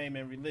national name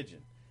and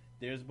religion.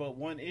 There is but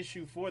one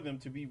issue for them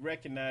to be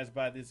recognized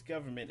by this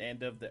government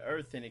and of the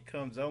earth, and it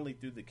comes only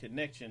through the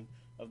connection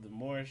of the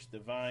Moorish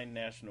Divine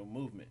National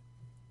Movement,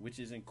 which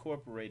is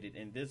incorporated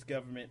in this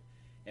government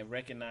and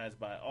recognized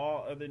by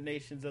all other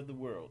nations of the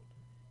world.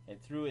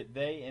 And through it,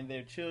 they and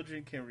their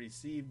children can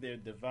receive their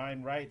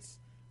divine rights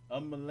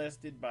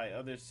unmolested by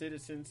other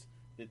citizens,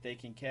 that they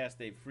can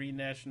cast a free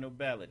national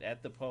ballot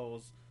at the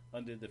polls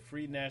under the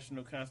free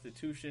national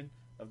constitution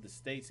of the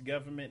state's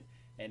government,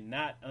 and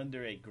not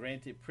under a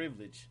granted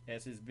privilege,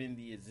 as has been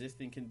the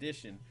existing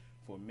condition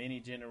for many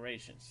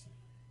generations.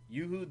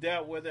 You who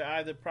doubt whether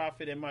I, the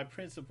prophet, and my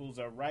principles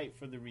are right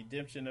for the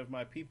redemption of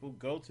my people,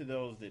 go to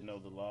those that know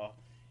the law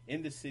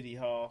in the city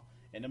hall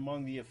and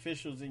among the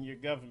officials in your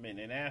government,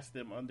 and ask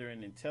them under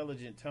an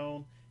intelligent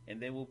tone,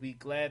 and they will be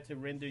glad to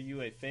render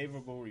you a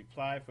favorable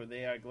reply, for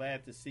they are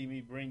glad to see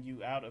me bring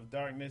you out of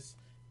darkness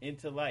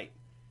into light.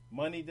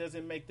 Money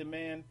doesn't make the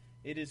man.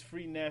 It is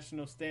free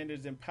national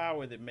standards and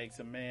power that makes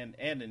a man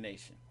and a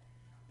nation.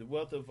 The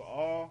wealth of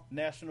all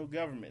national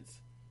governments,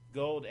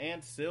 gold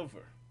and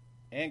silver,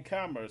 and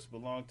commerce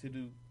belong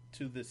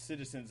to the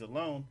citizens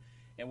alone,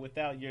 and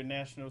without your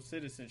national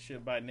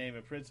citizenship by name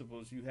and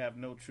principles, you have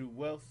no true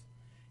wealth.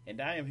 And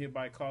I am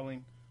hereby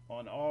calling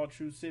on all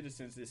true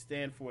citizens that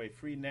stand for a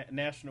free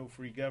national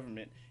free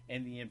government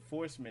and the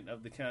enforcement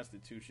of the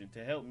Constitution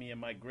to help me in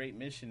my great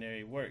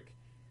missionary work,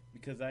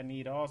 because I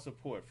need all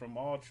support from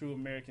all true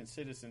American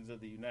citizens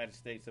of the United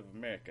States of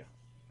America.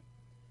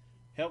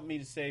 Help me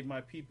to save my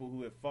people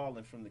who have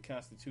fallen from the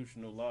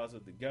constitutional laws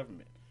of the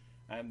government.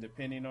 I am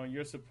depending on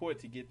your support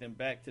to get them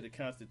back to the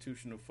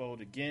constitutional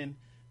fold again,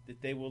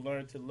 that they will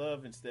learn to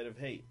love instead of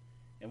hate,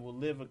 and will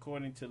live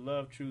according to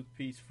love, truth,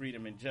 peace,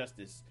 freedom, and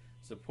justice,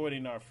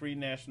 supporting our free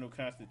national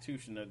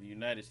constitution of the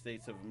United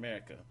States of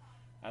America.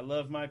 I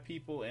love my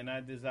people, and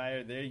I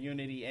desire their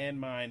unity and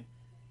mine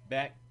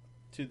back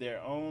to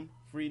their own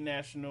free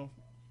national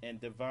and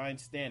divine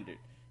standard,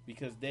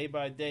 because day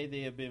by day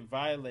they have been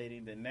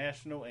violating the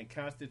national and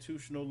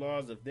constitutional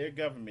laws of their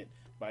government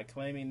by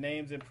claiming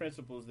names and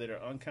principles that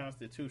are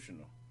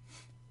unconstitutional.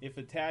 If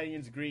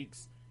Italians,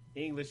 Greeks,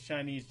 English,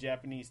 Chinese,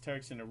 Japanese,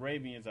 Turks, and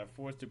Arabians are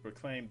forced to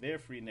proclaim their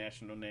free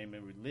national name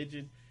and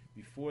religion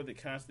before the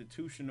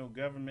constitutional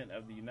government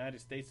of the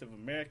United States of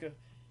America,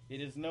 it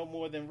is no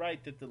more than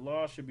right that the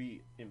law should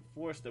be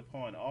enforced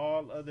upon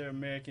all other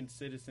American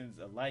citizens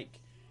alike.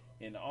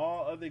 In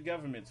all other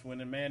governments,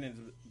 when a man is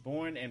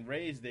born and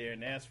raised there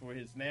and asks for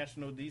his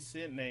national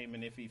descent name,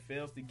 and if he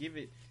fails to give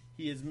it,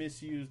 he is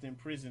misused,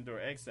 imprisoned, or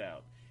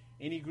exiled.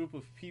 Any group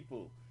of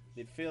people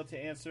that fail to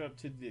answer up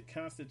to the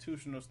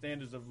constitutional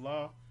standards of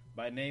law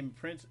by name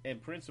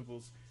and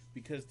principles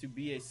because to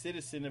be a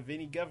citizen of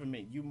any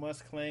government, you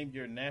must claim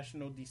your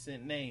national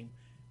descent name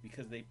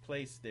because they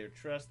place their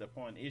trust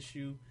upon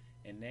issue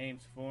and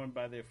names formed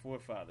by their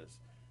forefathers.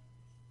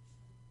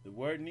 The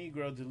word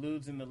Negro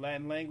deludes in the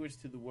Latin language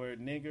to the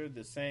word nigger,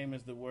 the same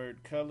as the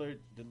word colored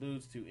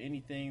deludes to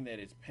anything that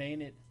is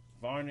painted,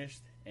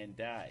 varnished, and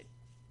dyed.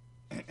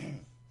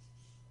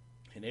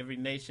 And every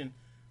nation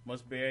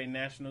must bear a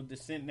national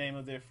descent name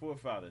of their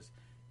forefathers,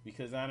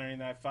 because honoring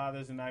thy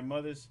fathers and thy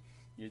mothers,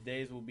 your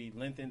days will be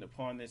lengthened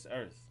upon this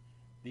earth.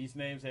 These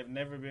names have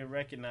never been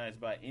recognized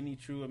by any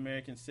true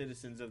American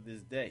citizens of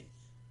this day.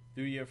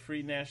 Through your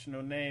free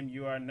national name,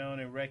 you are known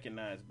and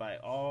recognized by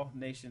all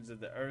nations of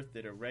the earth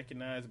that are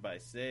recognized by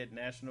said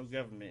national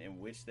government in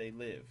which they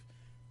live.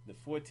 The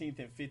 14th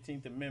and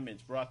 15th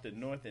Amendments brought the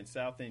North and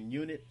South in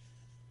unit,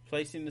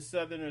 placing the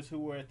Southerners who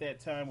were at that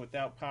time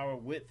without power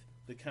with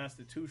the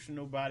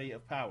constitutional body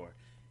of power.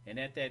 And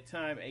at that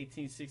time,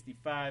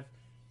 1865,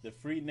 the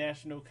free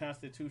national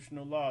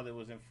constitutional law that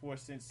was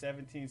enforced since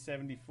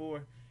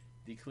 1774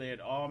 declared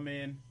all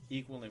men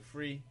equal and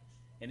free.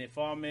 And if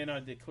all men are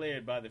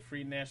declared by the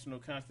free national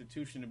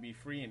constitution to be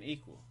free and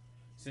equal,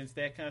 since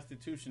that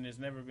constitution has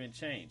never been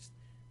changed,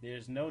 there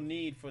is no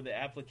need for the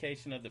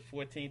application of the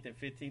 14th and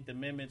 15th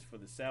Amendments for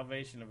the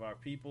salvation of our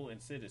people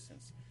and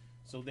citizens.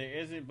 So there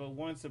isn't but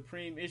one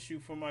supreme issue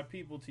for my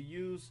people to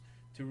use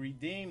to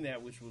redeem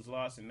that which was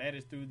lost, and that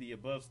is through the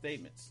above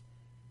statements.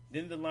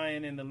 Then the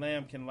lion and the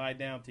lamb can lie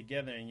down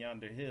together in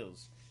yonder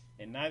hills,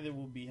 and neither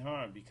will be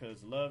harmed,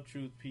 because love,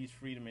 truth, peace,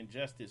 freedom, and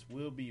justice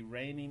will be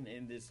reigning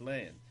in this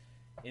land.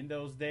 In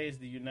those days,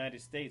 the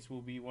United States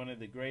will be one of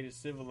the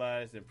greatest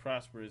civilized and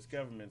prosperous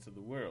governments of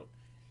the world.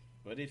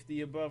 But if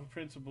the above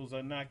principles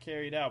are not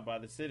carried out by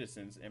the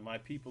citizens and my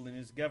people in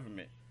this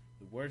government,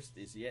 the worst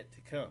is yet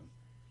to come,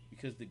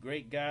 because the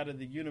great God of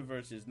the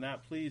universe is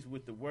not pleased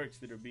with the works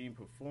that are being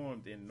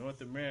performed in North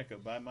America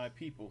by my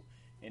people,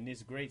 and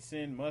this great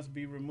sin must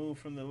be removed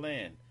from the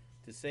land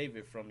to save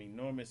it from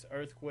enormous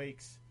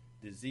earthquakes,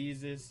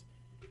 diseases,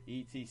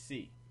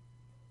 etc.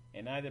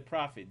 And I, the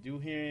prophet, do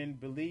herein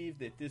believe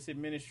that this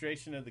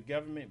administration of the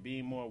government,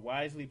 being more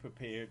wisely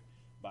prepared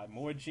by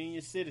more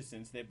genius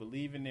citizens that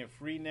believe in their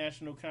free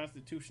national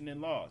constitution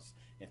and laws,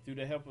 and through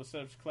the help of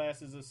such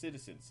classes of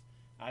citizens,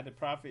 I, the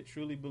prophet,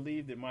 truly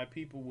believe that my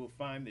people will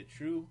find the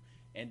true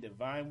and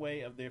divine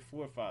way of their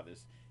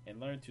forefathers, and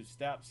learn to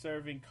stop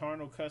serving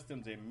carnal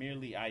customs and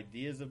merely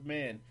ideas of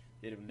man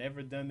that have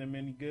never done them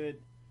any good,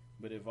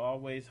 but have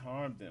always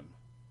harmed them.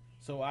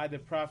 So I, the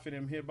prophet,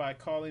 am hereby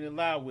calling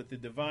aloud with the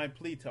divine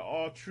plea to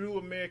all true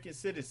American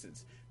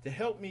citizens to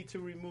help me to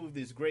remove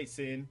this great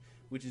sin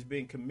which has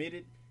been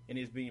committed and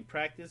is being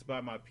practiced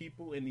by my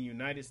people in the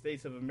United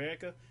States of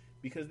America,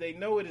 because they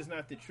know it is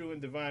not the true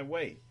and divine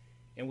way.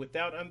 And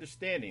without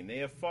understanding, they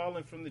have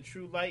fallen from the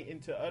true light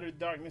into utter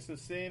darkness of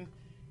sin,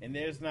 and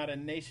there is not a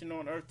nation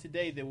on earth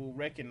today that will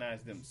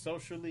recognize them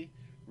socially,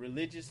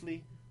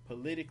 religiously,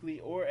 politically,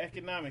 or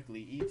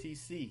economically,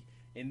 etc.,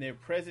 in their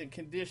present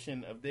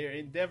condition of their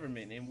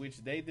endeavorment in which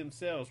they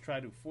themselves try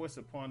to force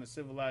upon a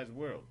civilized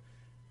world.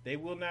 They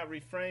will not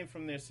refrain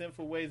from their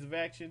sinful ways of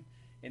action,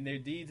 and their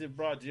deeds have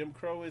brought Jim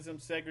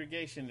Crowism,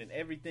 segregation, and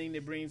everything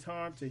that brings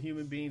harm to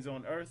human beings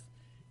on earth,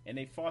 and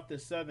they fought the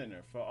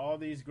Southerner for all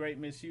these great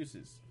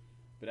misuses.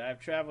 But I have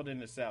traveled in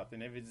the South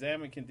and have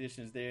examined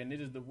conditions there, and it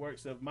is the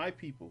works of my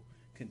people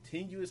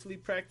continuously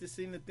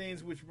practicing the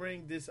things which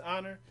bring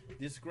dishonor,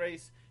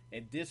 disgrace,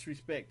 and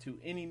disrespect to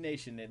any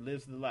nation that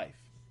lives the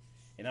life.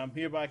 And I'm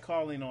hereby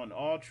calling on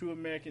all true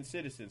American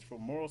citizens for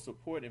moral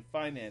support and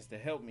finance to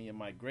help me in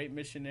my great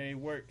missionary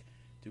work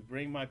to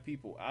bring my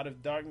people out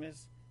of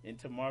darkness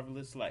into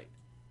marvelous light.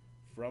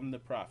 From the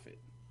prophet.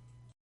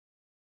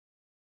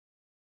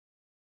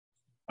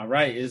 All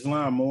right,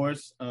 Islam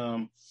Moors.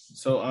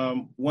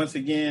 Once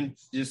again,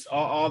 just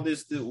all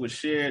this that was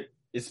shared,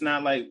 it's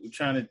not like we're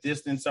trying to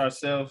distance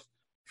ourselves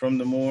from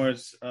the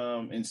Moors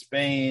in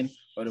Spain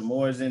or the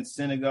Moors in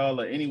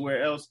Senegal or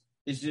anywhere else.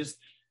 It's just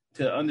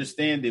to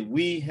understand that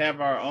we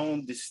have our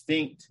own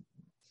distinct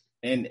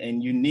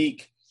and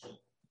unique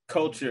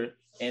culture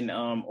and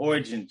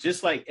origin,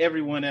 just like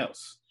everyone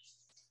else.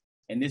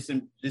 And this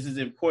is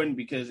important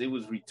because it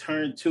was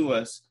returned to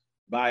us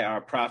by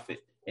our prophet.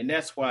 And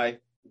that's why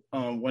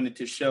wanted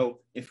to show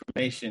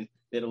information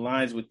that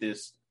aligns with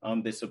this,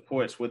 that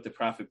supports what the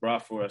prophet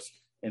brought for us.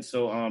 And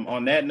so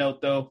on that note,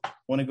 though, I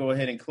want to go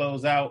ahead and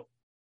close out.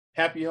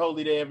 Happy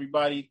Holy Day,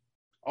 everybody.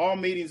 All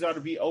meetings are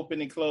to be open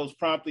and closed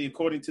promptly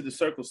according to the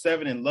Circle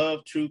 7 in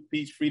love, truth,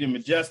 peace, freedom,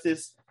 and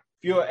justice.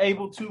 If you're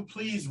able to,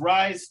 please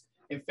rise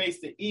and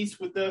face the east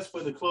with us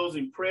for the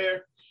closing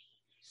prayer.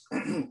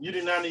 You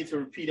do not need to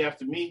repeat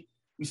after me.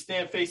 We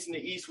stand facing the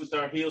east with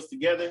our heels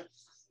together,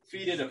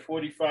 feet at a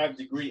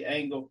 45-degree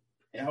angle,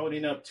 and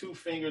holding up 2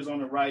 fingers on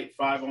the right,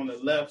 5 on the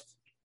left.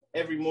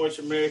 Every Moorish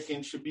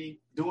American should be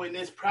doing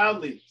this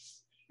proudly,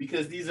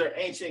 because these are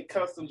ancient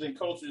customs and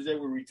cultures that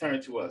were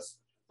returned to us.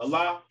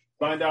 Allah,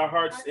 bind our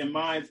hearts and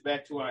minds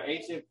back to our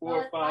ancient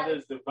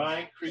forefathers'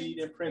 divine creed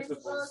and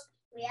principles.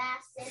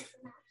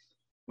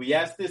 We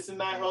ask this in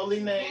thy holy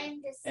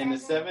name and the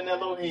seven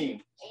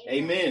Elohim.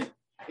 Amen.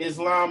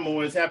 Islam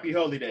Moors, happy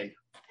holy day.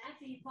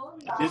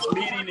 This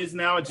meeting is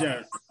now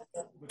adjourned.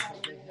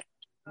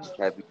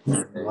 Happy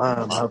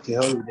Happy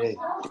holy day.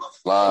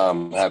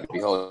 Islam, happy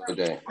holy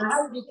day.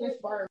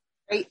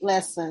 Great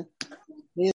lesson.